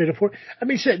after the Fatal 4, I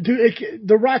mean, shit, dude,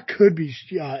 The Rock could be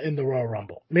in the Royal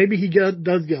Rumble. Maybe he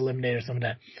does get eliminated or something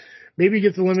like that. Maybe he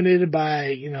gets eliminated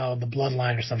by the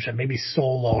Bloodline or some shit. Maybe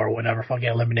Solo or whatever fucking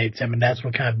eliminates him, and that's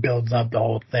what kind of builds up the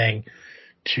whole thing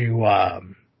to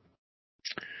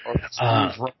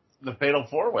the Fatal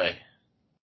 4-Way.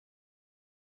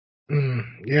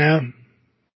 Yeah.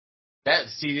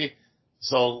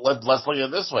 So let's look at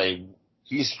it this way.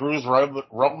 He screws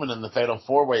Roman in the Fatal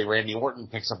 4-Way. Randy Orton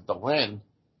picks up the win.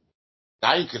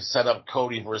 Now you could set up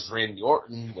Cody versus Randy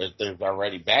Orton with there's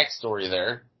already backstory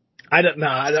there. I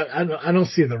don't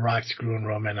see The Rock screwing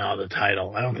Roman out of the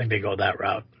title. I don't think they go that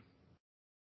route.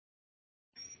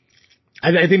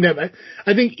 I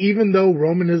think even though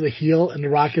Roman is a heel and The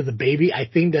Rock is a baby, I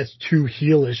think that's too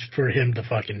heelish for him to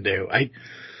fucking do. I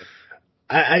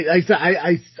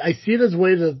see it as a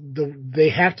way they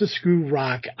have to screw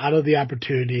Rock out of the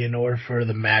opportunity in order for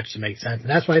the match to make sense. And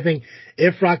that's why I think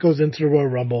if Rock goes into the Royal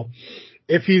Rumble,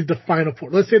 if he's the final four,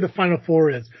 let's say the final four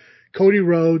is Cody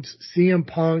Rhodes, CM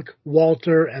Punk,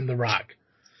 Walter, and The Rock.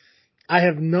 I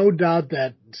have no doubt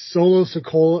that Solo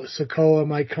Sikoa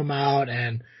might come out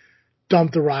and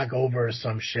dump The Rock over or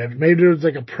some shit. Maybe there's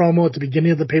like a promo at the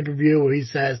beginning of the pay-per-view where he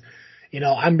says,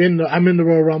 I'm in the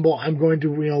Royal Rumble. I'm going to,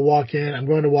 walk in. I'm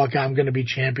going to walk out. I'm going to be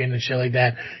champion and shit like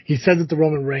that. He says it to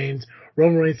Roman Reigns.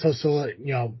 Roman Reigns has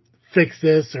to, fix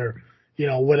this or,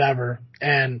 whatever.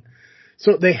 And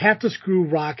so they have to screw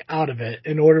Rock out of it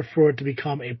in order for it to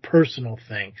become a personal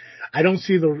thing. I don't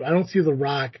see the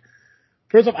Rock.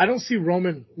 First off, I don't see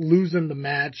Roman losing the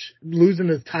match, losing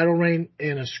his title reign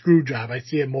in a screw job. I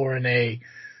see it more in a,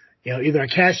 either a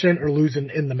cash in or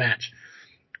losing in the match.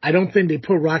 I don't think they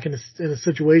put Rock in a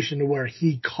situation where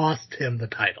he cost him the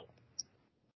title.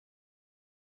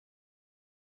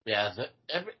 Yeah,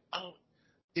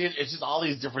 dude, it's just all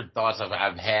these different thoughts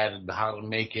I've had and how to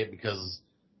make it, because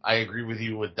I agree with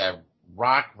you with that.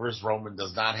 Rock versus Roman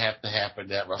does not have to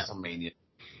happen at WrestleMania.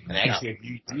 And actually, if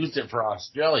you used it for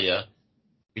Australia,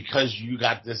 because you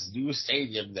got this new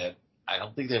stadium that I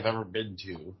don't think they've ever been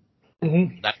to,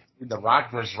 the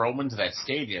Rock versus Roman to that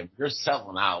stadium, you're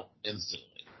selling out instantly.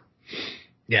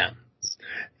 Yeah.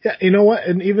 Yeah, you know what?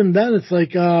 And even then, it's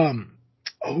like,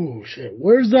 oh shit,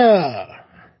 where's I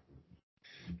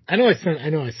know I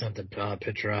sent the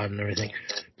picture out and everything.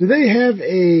 Do they have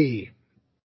they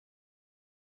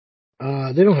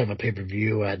don't have a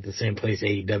pay-per-view at the same place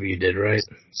AEW did, right?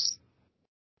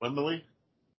 Wembley?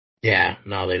 Yeah,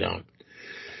 no, they don't.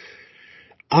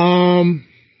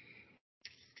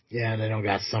 Yeah, they don't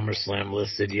got SummerSlam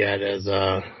listed yet as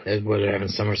where they're having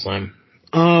SummerSlam.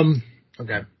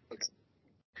 Okay. I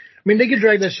mean, they could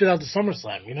drag that shit out to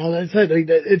SummerSlam,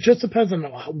 it just depends on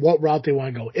what route they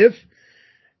want to go.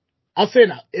 I'll say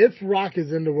now, if Rock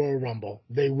is in the Royal Rumble,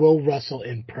 they will wrestle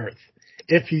in Perth.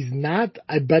 If he's not,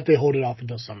 I bet they hold it off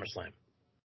until SummerSlam.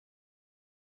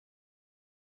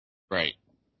 Right.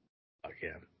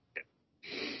 Okay.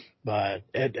 But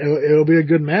it'll be a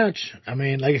good match. I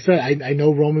mean, like I said, I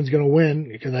know Roman's going to win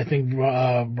because I think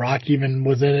Rock even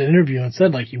was in an interview and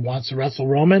said, like, he wants to wrestle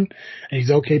Roman and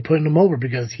he's okay putting him over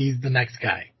because he's the next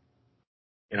guy.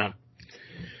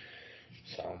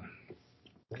 So,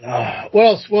 what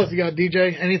else you got,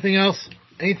 DJ? Anything else?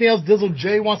 Anything else Dizzle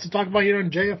J wants to talk about here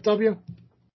in JFW?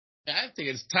 I think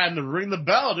it's time to ring the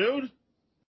bell, dude.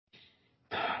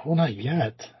 Well, not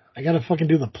yet. I gotta fucking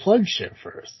do the plug shit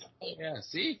first. Yeah,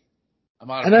 see?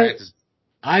 I'm out of practice.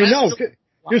 I know.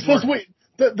 You're supposed to wait.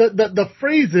 The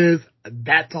phrase is,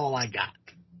 that's all I got.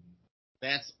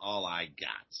 That's all I got.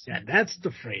 Yeah, that's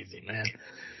the phrasing, man.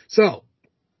 So,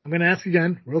 I'm going to ask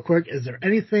again, real quick, is there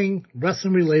anything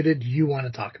wrestling related you want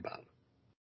to talk about?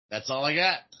 That's all I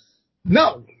got.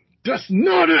 No, that's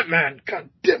not it, man. God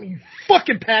damn you,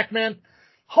 fucking Pac-Man.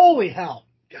 Holy hell.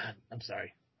 God, I'm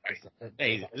sorry.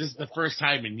 Hey, this is the first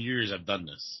time in years I've done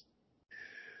this.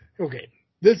 Okay,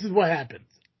 this is what happens.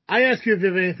 I ask you if you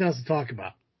have anything else to talk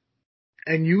about.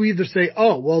 And you either say,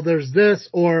 oh, well, there's this,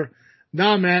 or,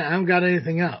 nah, man, I don't got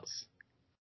anything else.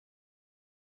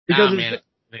 Because man,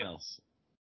 anything else.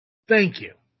 Thank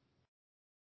you.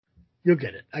 You'll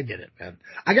get it. I get it, man.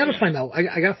 I gotta find out.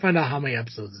 I gotta find out how many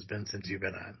episodes it's been since you've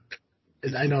been on.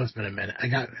 I know it's been a minute.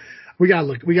 We gotta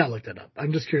look that up.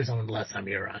 I'm just curious on the last time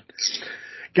you were on.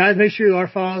 Guys, make sure you are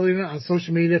following us on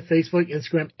social media, Facebook,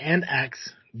 Instagram, and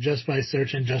X, just by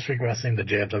searching Just Freak Wrestling, the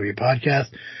JFW podcast.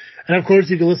 And of course,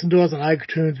 you can listen to us on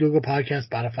iTunes, Google Podcasts,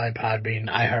 Spotify, Podbean,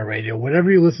 iHeartRadio,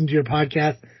 whatever you listen to your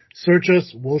podcast. Search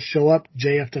us. We'll show up,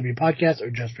 JFW Podcast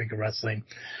or Just Freak Wrestling.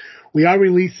 We are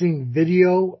releasing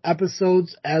video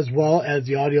episodes as well as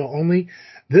the audio only.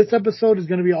 This episode is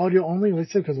going to be audio only, like I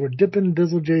said, because we're dipping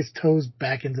Dizzle J's toes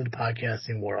back into the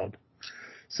podcasting world.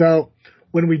 So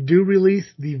when we do release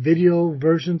the video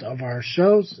versions of our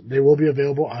shows, they will be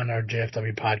available on our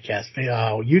JFW Podcast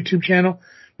YouTube channel.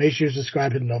 Make sure you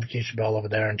subscribe, hit the notification bell over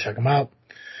there, and check them out.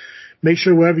 Make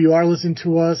sure wherever you are listening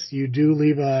to us, you do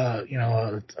leave a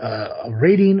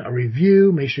rating, a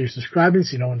review. Make sure you're subscribing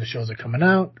so you know when the shows are coming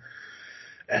out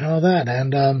and all that.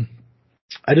 And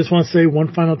I just want to say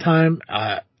one final time,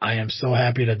 I am so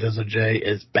happy that Dizzle J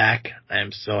is back. I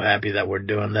am so happy that we're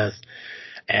doing this.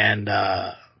 And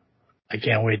I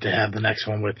can't wait to have the next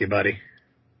one with you, buddy.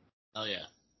 Oh, yeah.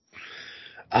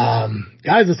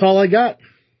 Guys, that's all I got.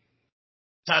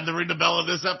 Time to ring the bell of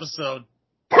this episode.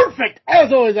 Perfect.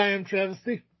 As always, I am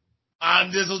Travesty.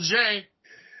 I'm Dizzle J.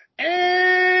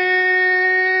 And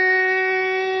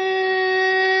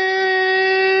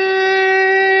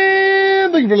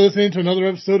thank you for listening to another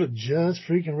episode of Just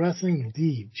Freaking Wrestling,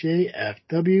 the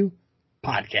JFW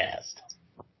podcast.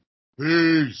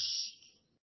 Peace.